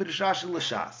bir in the Pirush Rashi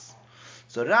l'shas.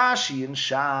 So Rashi in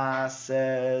Shas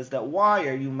says that why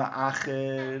are you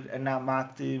ma'acher and not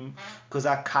maktim? Because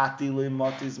akati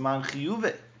le'motiz man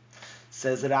chiyuve.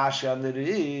 Says Rashi on the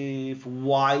Rif,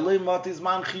 why le'motiz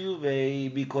man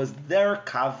chiyuve? Because their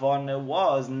kavanah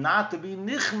was not to be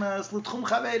nichnas l'tchum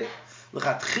chaveri.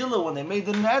 L'chatchila, when they made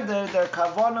the neder, their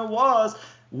kavanah was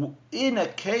in a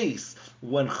case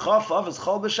when Chof Av is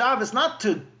Chol b'Shabbos, not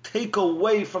to take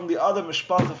away from the other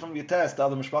mishpacha from your test. The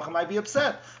other mishpacha might be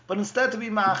upset, but instead to be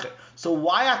macher. So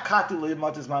why akati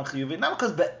le'motiz man chiyuve? Not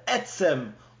because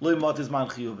be'etzem le'motiz man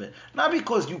chiyuve. Not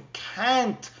because you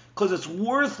can't, because it's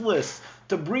worthless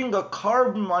to bring a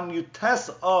karban on your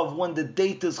test of when the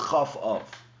date is Chof Av.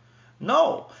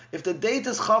 No, if the date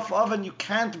is Chof Av and you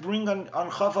can't bring on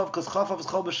Chof Av because Chof Av is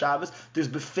Chol b'Shabbos, there's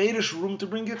beferish room to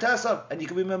bring your test up, and you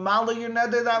can be memala your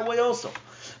neder that way also.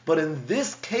 But in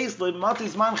this case,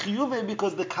 le'matiz man chiyuve,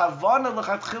 because the kavanah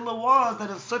l'chatchila was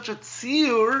that it's such a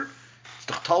tziyur,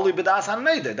 it's totally b'das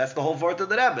haneder. That's the whole word of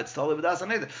the Rebbe. It's totally b'das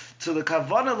haneder. So the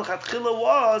kavanah l'chatchila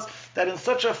was that in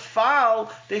such a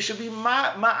foul they should be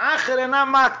ma'acher and not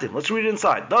maktim. Let's read it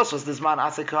inside. Das was this man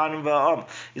asekanim va'am.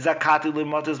 Is that kati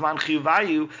le'matiz man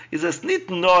chiyuvayu? Is this nit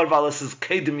nor weil es is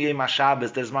kedem yem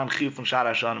haShabbos? There's man chiyuv from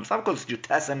Shara Hashanim. It's not because you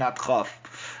test and not chof.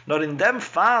 Not in dem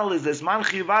Fall is das man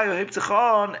chiyuvayu hebt sich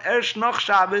an erst nach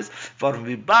Shabbos, warum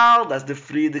wie bald dass der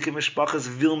friedliche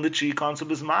Mishpachas will nicht sie kann zu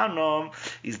besmanom,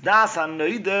 ist das an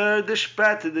neider der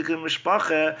spätige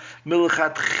Mishpache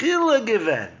milchatchila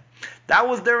gewen. That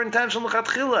was their intention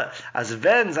l'chatchila. As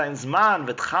wenn sein Zman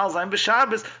wird chal sein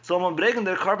b'Shabbos, soll man bringen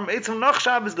der karban eitzim nach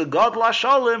Shabbos, the God la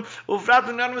shalom, uvrat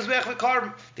v'nyan mizbech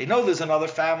v'karban. They know there's another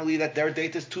family that their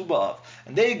date is Tu B'Av,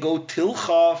 and they go till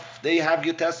Chof, they have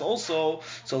Yotes also.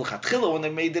 So l'chatchila, when they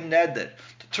made the neder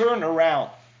to turn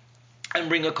around and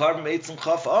bring a karban eitzim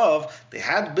Chof Av, they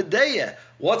had b'deya.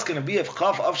 What's going to be if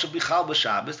Chof Av should be Chal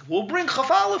b'Shabbos? We'll bring Chof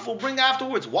Aleph, we'll bring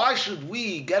afterwards. Why should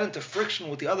we get into friction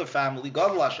with the other family?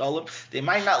 God la shalom. They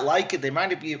might not like it, they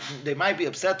might be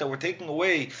upset that we're taking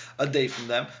away a day from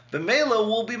them. B'meila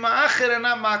will be ma'acher and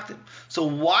not maktim. So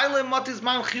why le'matiz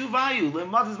man chiyuvayu?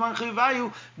 Le'matiz man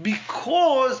chiyuvayu,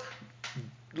 because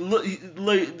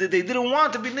they didn't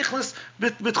want to be nichlas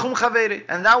b'tchum chaveri,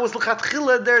 and that was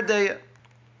l'chatchila their day.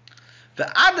 The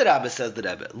Adarabbe, says the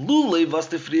Rebbe, Lulei was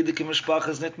the friedike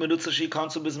mishpachas net merutza she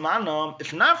kanzu bezmanam.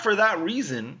 If not for that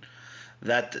reason,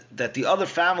 that the other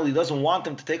family doesn't want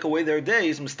them to take away their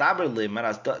days, it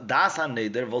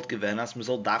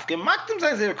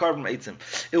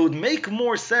would make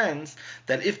more sense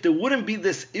that if there wouldn't be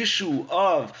this issue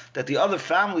of that the other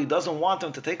family doesn't want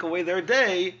them to take away their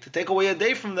day, to take away a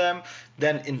day from them,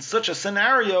 then in such a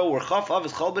scenario where Chof Av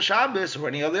is Chol B'Shabbos, or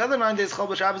any of the other 9 days Chol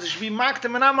B'Shabbos, it should be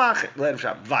Maktim and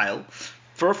Amach, Weil,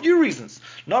 for a few reasons.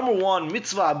 Number one,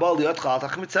 mitzvah abal liyotcha al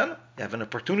tach mitzvah. You have an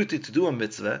opportunity to do a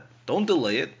mitzvah. Don't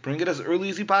delay it. Bring it as early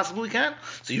as you possibly can.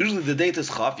 So usually the date is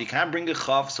Chof. You can't bring a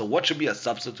Chof. So what should be a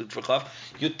substitute for Chof?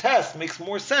 Your test makes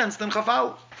more sense than Chof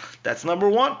Al. That's number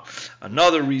one.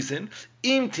 Another reason,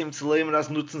 im tim tzleim ras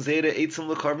nutzen zere etzem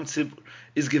lekarben tzibur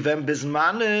is given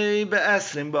bizmane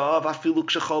be'esrim ba'av afilu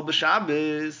k'shechol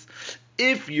b'Shabbos.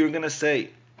 If you're going to say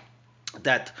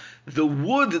that the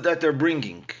wood that they're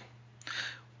bringing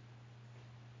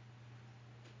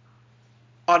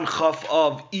on Chof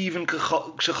Av, even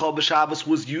Shechal B'Shabbos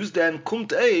was used, then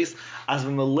kumt eis, as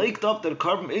when we laked up der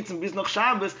Korban Eitzim bis noch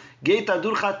Shabbos, geht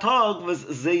durch a Tag, was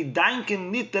sie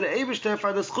danken nicht der Eibishter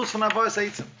für das Chus von Avodas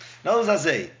Eitzim. Now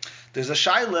there's a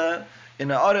shaila in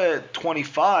the Orah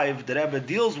 25 that Rebbe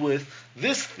deals with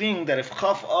this thing that if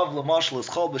Chof Av Lamashal is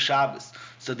Chol B'Shabbos,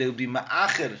 so they would be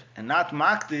Ma'acher and not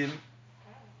Makdim,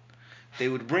 they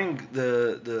would bring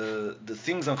the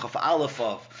things on Chof Aleph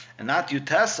Av and not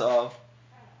Yutes Av.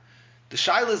 The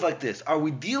shaila is like this: are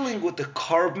we dealing with the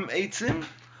Korban Eitzim,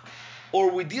 or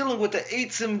are we dealing with the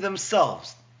Eitzim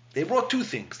themselves? They brought two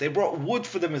things. They brought wood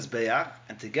for the Mizbeach,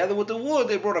 and together with the wood,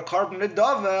 they brought a Korban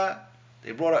Nedava.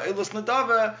 They brought a Eilos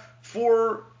Nedava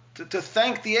to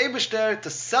thank the Eibishter, to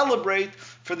celebrate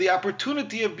for the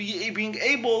opportunity of being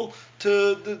able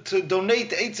to donate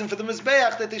the Eitzim for the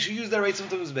Mizbeach, that they should use their Eitzim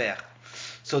to the Mizbeach.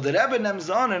 So the Rebbe nems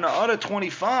on in Orah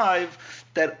 25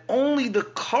 that only the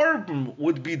carbon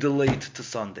would be delayed to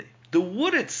Sunday. The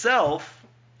wood itself,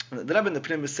 the Rebbe in the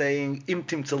Pnim is saying, Im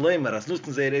tim tzalemer, as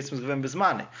nutzen zei reis misgevem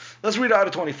bizmane. Let's read Orah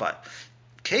 25.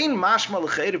 Kein mashma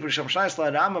l'cheire b'risham shnayis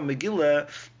la'rama megillah,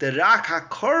 the rak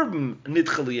ha-carbon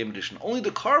nidcha l'yem rishon. Only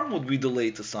the carbon would be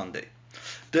delayed to Sunday.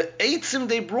 The eitzim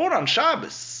they brought on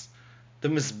Shabbos, the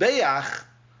Mizbeach,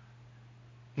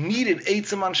 needed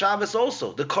eitzim on Shabbos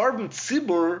also. The Korban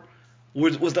Tzibur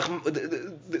was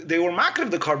they were makriv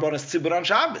the Korban Tzibur on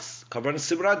Shabbos. Korban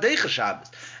Tzibur adeicha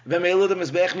Shabbos. V'meila the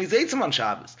Mizbeach needs eitzim on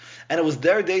Shabbos, and it was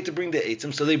their day to bring the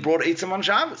eitzim, so they brought eitzim on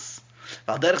Shabbos.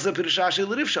 Val derech ze pirishashi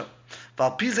l'rivsham.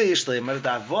 Val pizeh yishleimer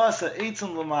da'avos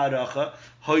ha'eitzim l'ma'aracha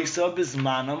hoysa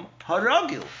bizmanam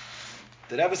haragil.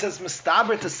 The Rebbe says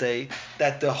mistaber to say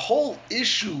that the whole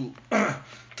issue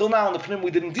till now in the Pnim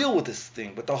we didn't deal with this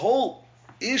thing, but the whole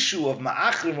issue of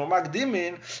ma'achrim or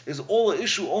magdimin is all an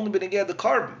issue only beneged the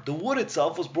carbon. The wood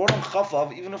itself was brought on Chof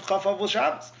Av, even if Chof Av was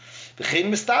Shabbos.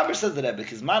 V'chein mistaber, says the Rebbe,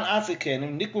 because man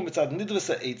atzekenim nikmu mitzad nidvus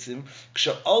ha'eitzim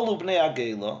k'sha'alu bnei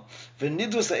agela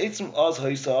v'nidvus ha'eitzim az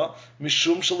ha'isa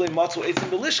mishum shalei matzu eitzim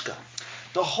belishka.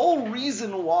 The whole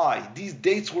reason why these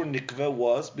dates were nikveh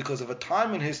was because of a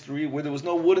time in history where there was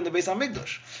no wood in the Beis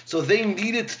HaMikdash. So they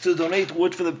needed to donate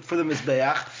wood for the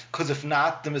Mizbeach, because if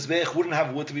not, the Mizbeach wouldn't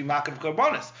have wood to be makar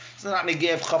karbonis. It's not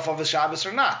negeh if Chof Av is Shabbos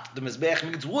or not. The Mizbeach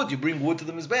needs wood. You bring wood to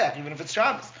the Mizbeach, even if it's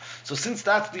Shabbos. So since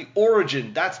that's the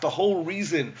origin, that's the whole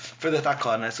reason for the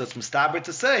takana, so it's mistaber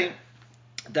to say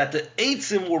that the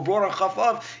eitzim were brought on Chof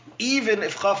Av, even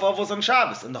if Chof Av was on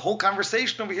Shabbos. And the whole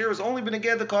conversation over here has only been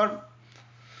negeh the carbon.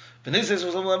 When he says,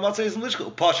 says the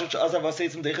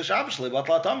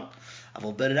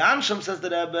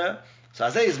Rebbe, so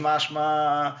Azay is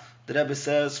mashma, the Rebbe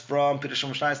says from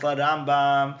Pirisham Shnayis La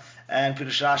Rambam and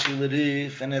Pirishashi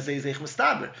L'Rif and Azay Zeich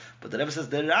Mistaber. But the Rebbe says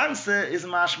the Ranse is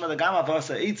mashma the Gama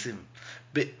Vasa Eitzim.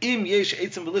 Be'im yesh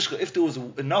Eitzim B'lishka, if there was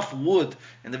enough wood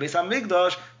in the Beis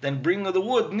HaMikdash, then bring the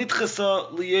wood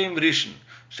nitchasa liyem rishon.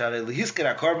 Share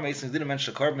lehisker carbon eitzim. He didn't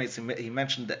mention the carbon eitzim. He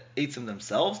mentioned the eitzim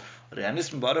themselves. But Al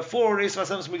Kopanim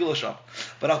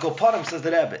says the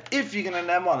Rebbe, if you're going to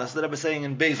name on, that's the Rebbe saying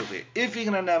in Bezel here, if you're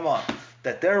going to name on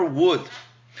that their wood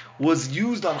was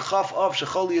used on Chof Av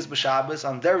Shecholiyas B'Shabbos,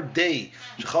 on their day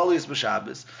Shecholiyas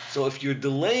B'Shabbos, so if you're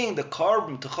delaying the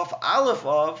carbon to Chof Aleph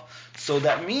Av, so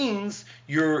that means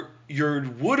your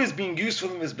wood is being used for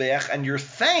the Mizbeach, and your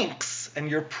thanks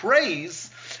and your praise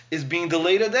is being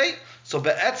delayed a day. So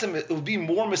be'etzem it would be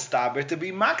more mistaber to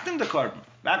be makdim the carbon.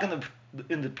 Back in the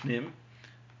Pnim,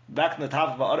 back in the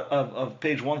top of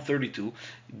page 132,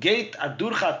 Geit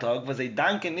adur chatag was a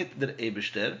danke nit der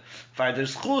Eibishter for der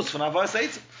schus von Avodas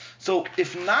Eitzim. So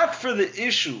if not for the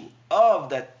issue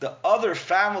of that the other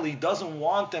family doesn't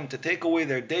want them to take away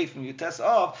their day from Yutes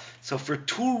Av, so for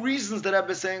two reasons that I've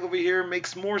been saying over here, it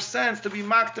makes more sense to be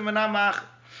makdim and amach.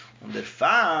 Und der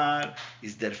Fall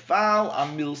ist der Fall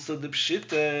am Milsa de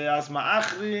Pschitte as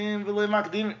ma'achrim v'lo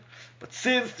makdim. But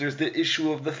since there's the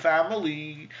issue of the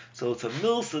family, so it's a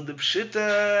Milsa de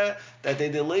Pschitte that they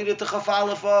delayed it to Chof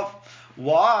Aleph of.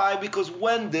 Why? Because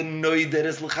when the Noider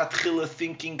is l'chatchila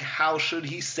thinking, how should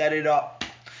he set it up?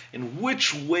 In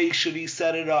which way should he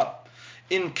set it up?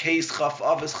 In case Chof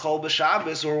Av is Chol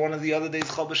B'Shabbos, or one of the other days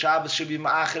Chol B'Shabbos should be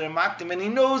Ma'acher and Makdim, and he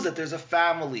knows that there's a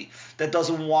family that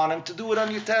doesn't want him to do it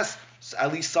on your test,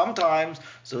 at least sometimes.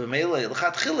 So Mele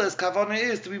L'Chatchila is Kavana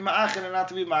is to be Ma'acher and not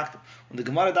to be Makdim. And the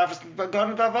Gemara darf es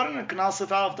Bavaran Bavaran and Kanal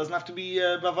Sef Aleph doesn't have to be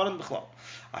Bavaran B'Chlal.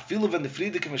 I feel when the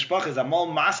Friedeke Mishpach is Amal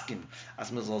Maskim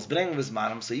as Mizals bring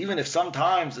Vizmanam. So even if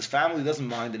sometimes this family doesn't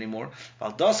mind anymore,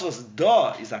 Val das was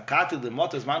da is Akati the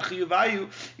Motas Man Chiyuvayu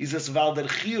is this Val der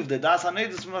Chiyuv the Das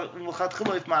Hanedus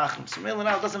Mulchatchila if Ma'achim. So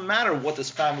now it doesn't matter what this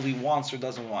family wants or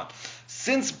doesn't want.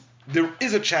 Since there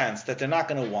is a chance that they're not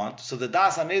going to want, so the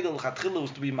Das Hanedel Chatchila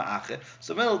was to be Ma'ache.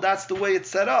 So that's the way it's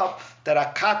set up.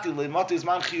 That Akati le Motas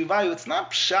Man Chiyuvayu. It's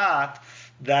not pshat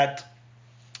that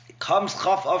comes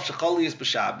Chof of Shecholi is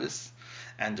b'Shabbos,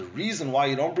 and the reason why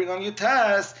you don't bring on your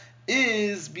test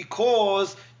is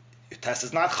because your test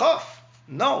is not Chof.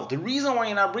 No, the reason why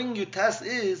you're not bringing your test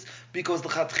is because the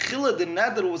Chatchila, the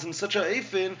Neder, was in such a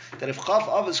eifin that if Chof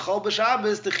of is Chol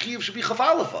b'Shabbos, the Chiv should be Chof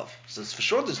Aleph of. So for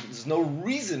sure, there's no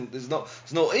reason, there's no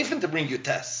eifin to bring your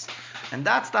tests. And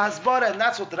that's the Hasbara, and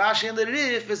that's what Rashi and the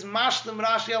Rif is Mashlim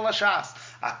Rashi al Hashas.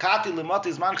 Akati lemot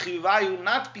is man chiyuvayu,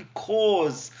 not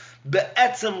because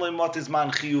be'etzem lemot is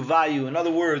man chiyuvayu. In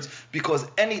other words, because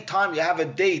any time you have a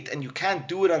date and you can't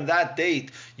do it on that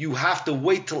date, you have to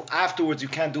wait till afterwards, you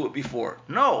can't do it before.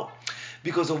 No.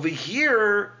 Because over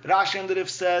here, Rashi and the Rif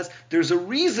says, there's a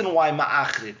reason why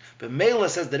ma'achrin. But Mela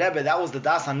says the Rebbe, that was the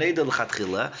Das HaNeder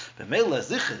l'chatchila. But Mela is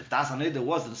zicher, if Das HaNeder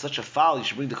wasn't such a foul, you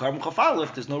should bring the carbon Chof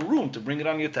Aleph, there's no room to bring it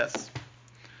on your test.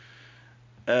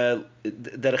 The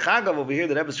Rechagav over here,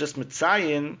 the Rebbe is just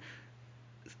mitzayin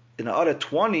in Ara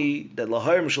 20 that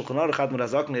Lahayim Shulchan Aruch Ad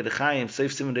Merazak Ne'Rechayim Seif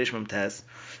Siman Reish Mem Tes,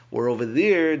 where over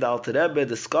there the Alter Rebbe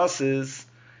discusses.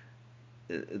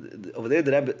 Over there,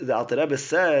 the Alter Rebbe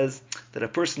says that a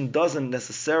person doesn't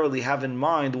necessarily have in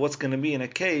mind what's going to be in a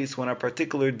case when a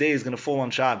particular day is going to fall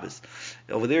on Shabbos.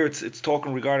 Over there, it's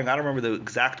talking regarding, I don't remember the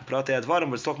exact Pratei Advarim,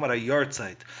 but it's talking about a yard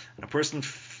site. And a person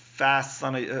fasts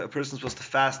on a person's supposed to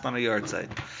fast on a yard site,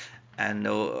 and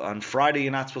on Friday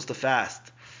you're not supposed to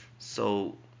fast.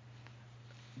 So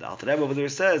the Alter Rebbe over there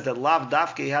says that Lav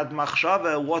Dafke had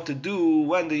machshava what to do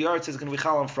when the yard is going to be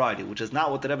chal on Friday, which is not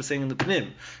what the Rebbe is saying in the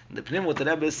Pnim. In the Pnim, what the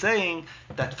Rebbe is saying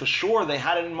that for sure they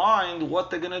had in mind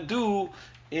what they're going to do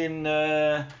in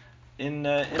a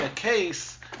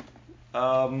case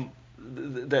that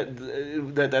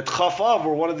Chof Av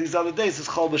or one of these other days is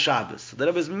Chol b'Shabbos. So the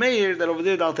Rebbe is meir that over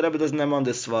there the Alter Rebbe doesn't have on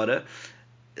this svara.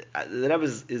 The Rebbe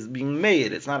is being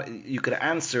meir. It's not. You could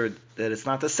answer that it's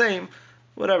not the same.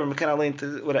 Whatever, and the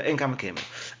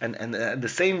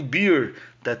same beer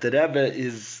that the Rebbe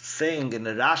is saying in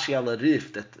the Rashi al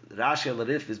Arif, that Rashi al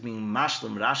Arif is being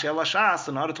mashlim Rashi al Hashas,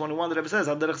 in Ara 21 the Rebbe says,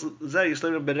 right?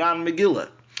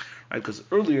 Because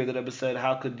earlier the Rebbe said,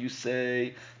 how could you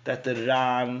say that the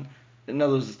Ran, in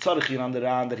other words, tzarichin on the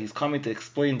Ran, that he's coming to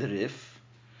explain the Rif,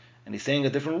 and he's saying a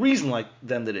different reason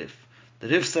than the Rif. The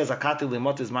Rif says, Akati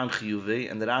lemot is man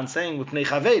chiyuve, and the Ran saying, Mipnei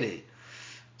chavere.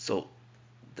 So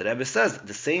the Rebbe says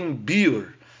the same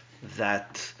beer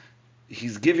that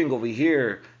he's giving over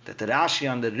here, that the Rashi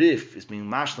on the Rif is being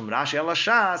mashlam Rashi al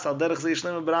Hashas al derech ze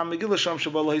yishleim b'ram megillah sham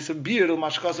shabalo he's a beer al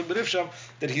mashkas b'Rif sham,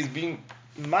 that he's being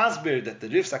masber that the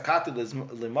Rif's akati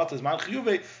lemot is man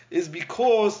chiyuve is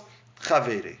because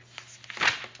chavere.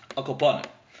 Akopanim.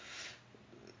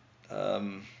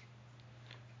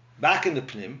 Back in the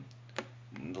Pnim,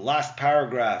 in the last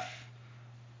paragraph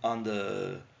on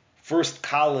the first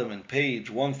column in page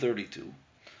 132,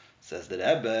 says that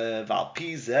Rebbe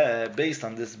Valpizeh, based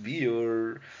on this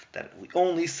view that we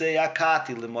only say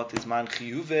Akati lemot is man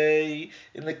chiyuve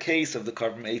in the case of the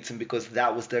Karban Eitzim, because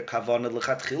that was their kavanah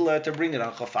lechatchila to bring it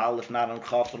on Chof Aleph, not on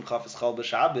Chof, and Chof is Chol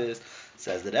b'Shabbos.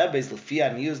 Says that Rebbe is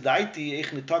lefia news daiti eich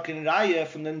nitakin raya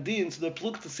from the din to the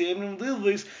pluk to see even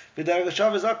dilvis v'der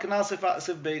Ragachav is akanal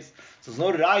sef base. So there's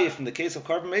no raya from the case of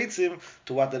Karban Eitzim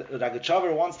to what the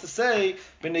Ragachav wants to say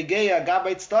b'negeya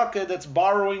gabait staka, that's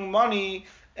borrowing money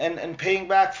and paying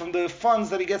back from the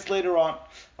funds that he gets later on.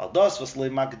 The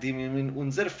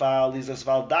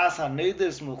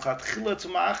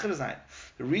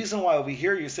reason why over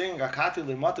here you're saying Akati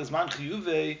lemot is man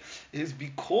chiyuve is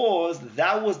because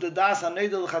that was the das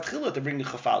haneder l'chatchila to bring the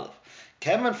Chof Aleph.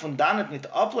 kann man von da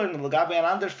nicht ablernen, legabe ein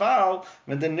anderer Fall,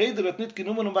 wenn der Neder hat nicht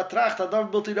genommen und betracht, hat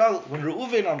dann when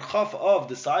Reuven on Chof of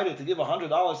decided to give $100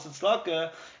 to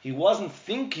tzedakah, he wasn't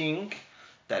thinking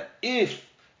that if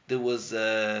there was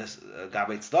a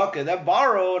Gabay Tzedakah that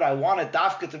borrowed, I wanted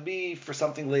Dafka to be for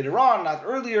something later on, not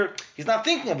earlier. He's not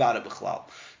thinking about it b'chlal.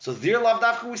 So there, lav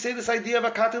Dafka, we say this idea of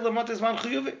akati lemot is man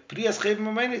chiyuvi. Priyas chayv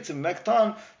mameni, it's a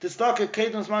mektan, Tzedakah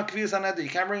kedem man kviyas aneder. You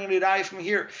can't bring any rai from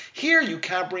here. Here you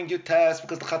can't bring your test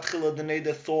because the chatchila, the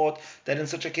neder thought that in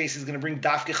such a case he's going to bring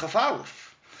Dafka chafalif.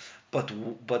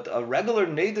 But a regular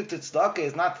neder to Tzedakah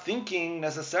is not thinking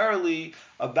necessarily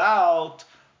about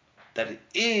that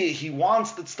he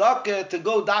wants the tzedakah to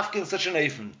go dafka in such an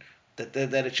eifin, that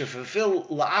it should fulfill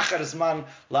la'achar zman,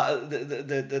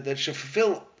 that it should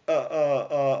fulfill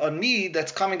a need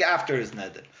that's coming after his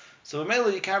neder. So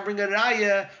Mele, you can't bring a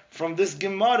raya from this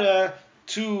gemara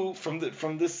from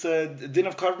this din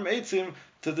of karban eitzim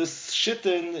to this shit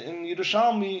in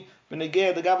Yerushalmi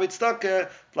b'negei the gabei tzedakah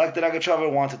like the Ragachover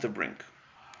wanted to bring.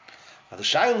 Now the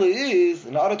shaila is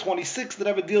in order 26 the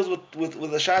Rebbe deals with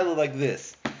a shaila like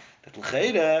this. That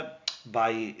l'cheira,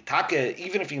 by take,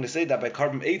 even if you're going to say that by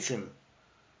karban eitzim,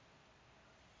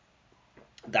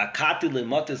 the akati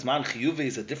lemotis man chiyuve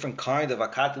is a different kind of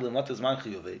akati lemotis man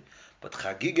chiyuve, but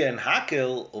chagiga and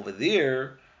hakel over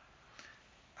there,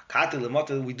 akati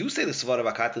lemotis, we do say the svar of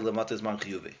akati lemotis man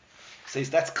chiyuve. Says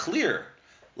that's clear.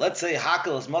 Let's say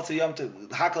hakel is matzah yom to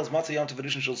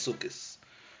v'rishon shel sukkis,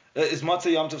 is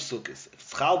matzah yom to sukkis. If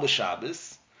it's chal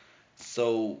b'Shabbos,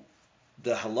 so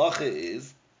the halacha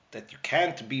is that you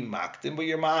can't be makdim, but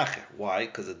you're ma'acher. Why?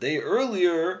 Because a day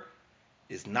earlier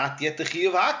is not yet the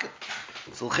chiyuv hakel.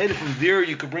 So from there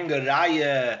you could bring a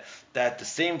raya that the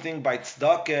same thing by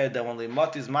tzedakah, that when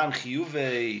lemot is man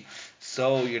chiyuve,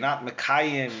 so you're not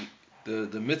mekayim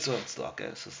the mitzvah of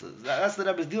tzedakah. So that's the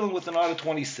Rebbe is dealing with in order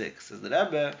 26. Says the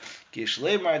Rebbe, ki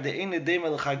yishleimar de'ene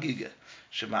de'me l'chagiga,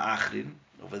 shema'achrin,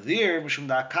 over there, mishum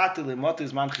da'akati lemot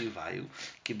is man chiyuvayu,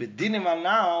 ki bedinim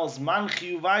anal zman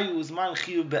chiyuvayu zman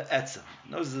chiyuv be'etzem.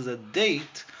 Notice there's a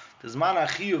date, the zman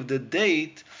chiyuv, the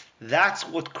date, that's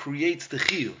what creates the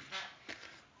chiyuv.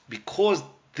 Because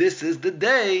this is the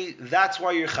day, that's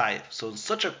why you're chayiv. So in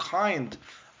such a kind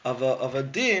of a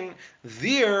din,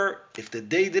 there, if the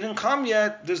day didn't come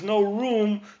yet, there's no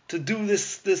room to do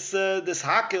this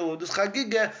hakel or this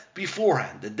chagiga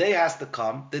beforehand. The day has to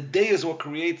come. The day is what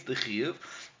creates the chiyuv.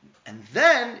 And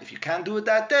then, if you can't do it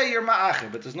that day, you're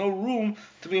ma'acher. But there's no room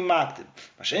to be maktim.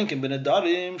 Mashenkin ben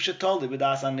adarim shetoldi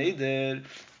b'das haneder.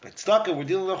 By tzedakah, we're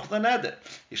dealing with the neder.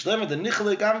 Yishlemer the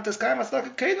nichle gam teskayim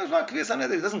tzedakah keidem zman kviyas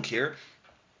haneder. He doesn't care.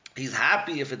 He's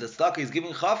happy if the tzedakah he's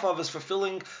giving chafav is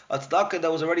fulfilling a tzedakah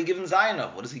that was already given zayin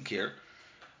of. What does he care?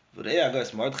 Come on,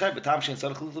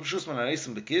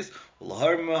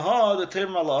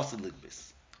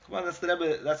 that's the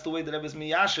Rebbe, that's the way the Rebbe is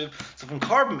miyashiv. So from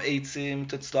karban eitzim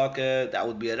to tzedakah, that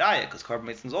would be a raya, because karban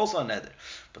eitzim is also a neder.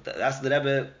 But that's the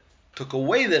Rebbe took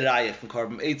away the raya from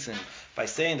karban eitzim by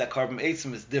saying that karban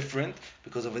eitzim is different,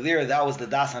 because over there that was the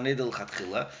das haneder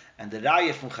l'chatchila, and the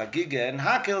raya from chagiga and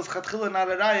hakel is chatchila,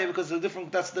 not a raya, because the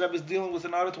different. That's the Rebbe is dealing with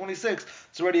in order 26.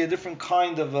 It's already a different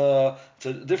kind of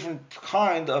zman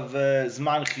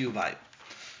chiyuvai.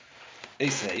 They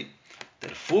say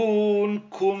der fun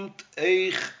kumt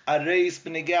eich areis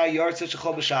benegei yartzeh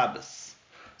shechol b'Shabbos.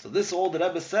 So this all the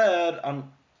Rebbe said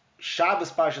on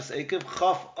Shabbos Parshas Ekev,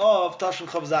 Chof of Tashon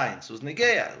Chof Zayin. So it was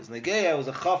Negeya. It was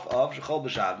a Chof of Shechol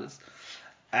b'Shabbos.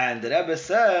 And the Rebbe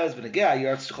says, Benegei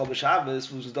Yartz Shechol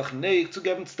b'Shabbos, was doch neig zu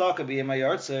geben tzedakah b'yem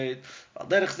ha'yartzeit. Weil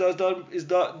derich is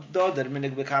da der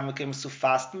minig bekam mekem zu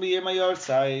fasten b'yem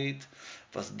ha'yartzeit.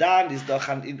 Was dann is doch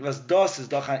an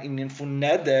Indien von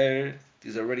Neder.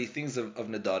 These are already things of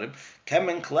Nedarim.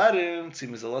 Kemen klarim,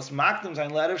 tzimiz alos makdim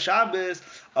zayin le'erev Shabbos,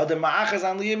 oder ma'achar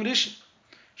zayin liyem rishon.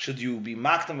 Should you be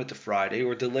makdim it to Friday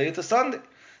or delay it to Sunday?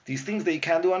 These things that you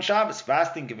can't do on Shabbos,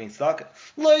 fasting, giving tzedakah.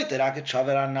 Leute, raket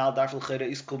shaver anal darf l'chera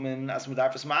is kumen as me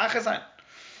darf es ma'achar zayin.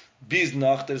 Bis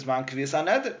noch der zman kviyas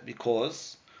haneder,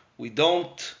 because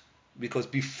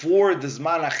before the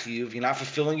zman achiv, you're not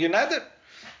fulfilling your neder.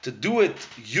 To do it,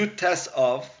 yud tes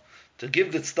of, to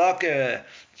give the tzedakah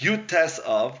yud tes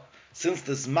of, since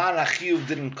the zman achiv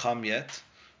didn't come yet,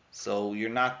 so you're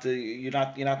not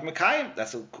mekayim.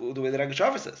 That's the way the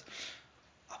Ragachover says.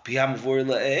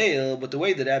 But the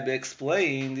way that Rebbe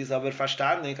explained is aber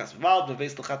verstanden, as wald me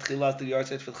weist l'chatchila the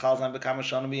yartzeit for chal zayin bekam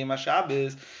shana b'yem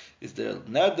haShabbos is der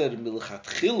neder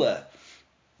milchatchila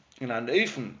in an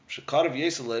eifen shekarav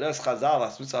yesel leres chazal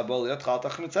as mitzvah bol yot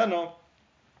chaltach mitzeno,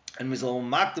 and we soll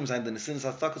makdim sein den sinas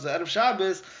hatztakas erev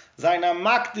Shabbos zayin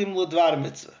makdim l'dvar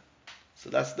mitzvah. So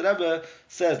that's the Rebbe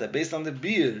says that based on the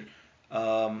beer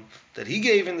that he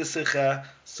gave in the Sikha.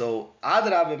 So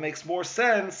Adrab, it makes more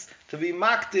sense to be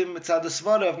makdim mitzad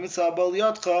svara of mitzvah bal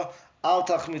yotcha al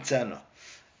tachmitzena.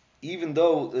 Even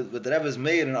though the Rebbe is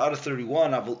made in Arah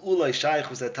 31, Avol Ulay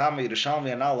Shaykh was at Tamei Yerushalmi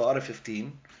Anala Arah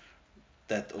 15,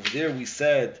 that over there we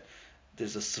said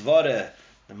there's a svara,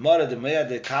 the Mara de Meya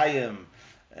de Kayim,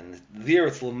 and there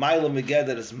it's L'mayla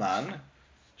Megeder is man.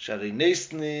 Shari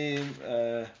Nesni,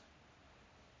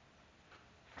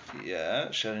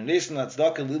 Shari Nesni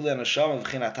Atzdaka Lila Nasham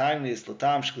V'chin Atayim Nis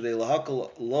L'tam Shkudei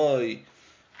L'hakal Loi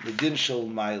L'din Shal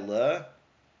Mayla.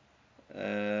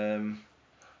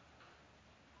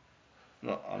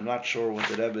 No, I'm not sure what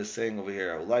the Rebbe is saying over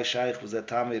here. Ulai Shaykh was at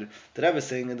Tamir. The Rebbe is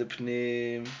saying in the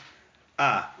Pnim.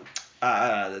 The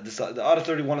other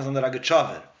 31 is on the Ragat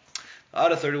Shaver. The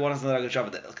other 31 is on the Ragat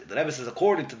Shaver. The Rebbe says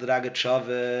according to the Ragat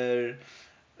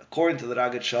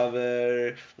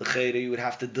Shaver, you would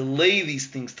have to delay these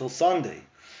things till Sunday.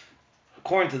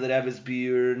 According to the Rebbe's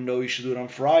beer, no, you should do it on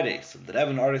Friday. So the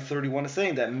Rebbe in Arah 31 is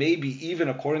saying that maybe even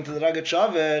according to the Ragat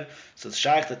Shaver, so it's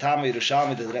Shaykh the Tamei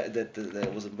Yerushalmi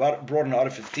that was brought in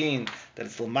Arah 15, that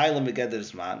it's L'mayla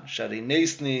Megeder Man, Shari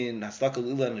Nesni Hasdaka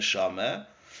Lila Neshama,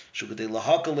 Shukadei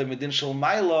Lahakal Medin Shal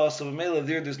Mayla. So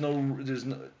there's no,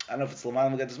 I don't know if it's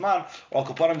L'mayla Megeder Man or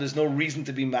Al Kapanim. There's no reason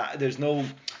to be there's no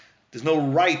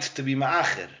right to be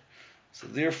Ma'acher. So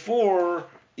therefore,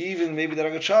 even maybe the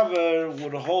Ragat Shaver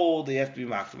would hold they have to be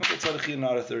makdim. Okay, tzarich in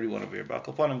Arah 31 over here. But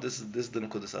Al Kapanim, this is the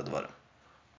Nekudas Advarim.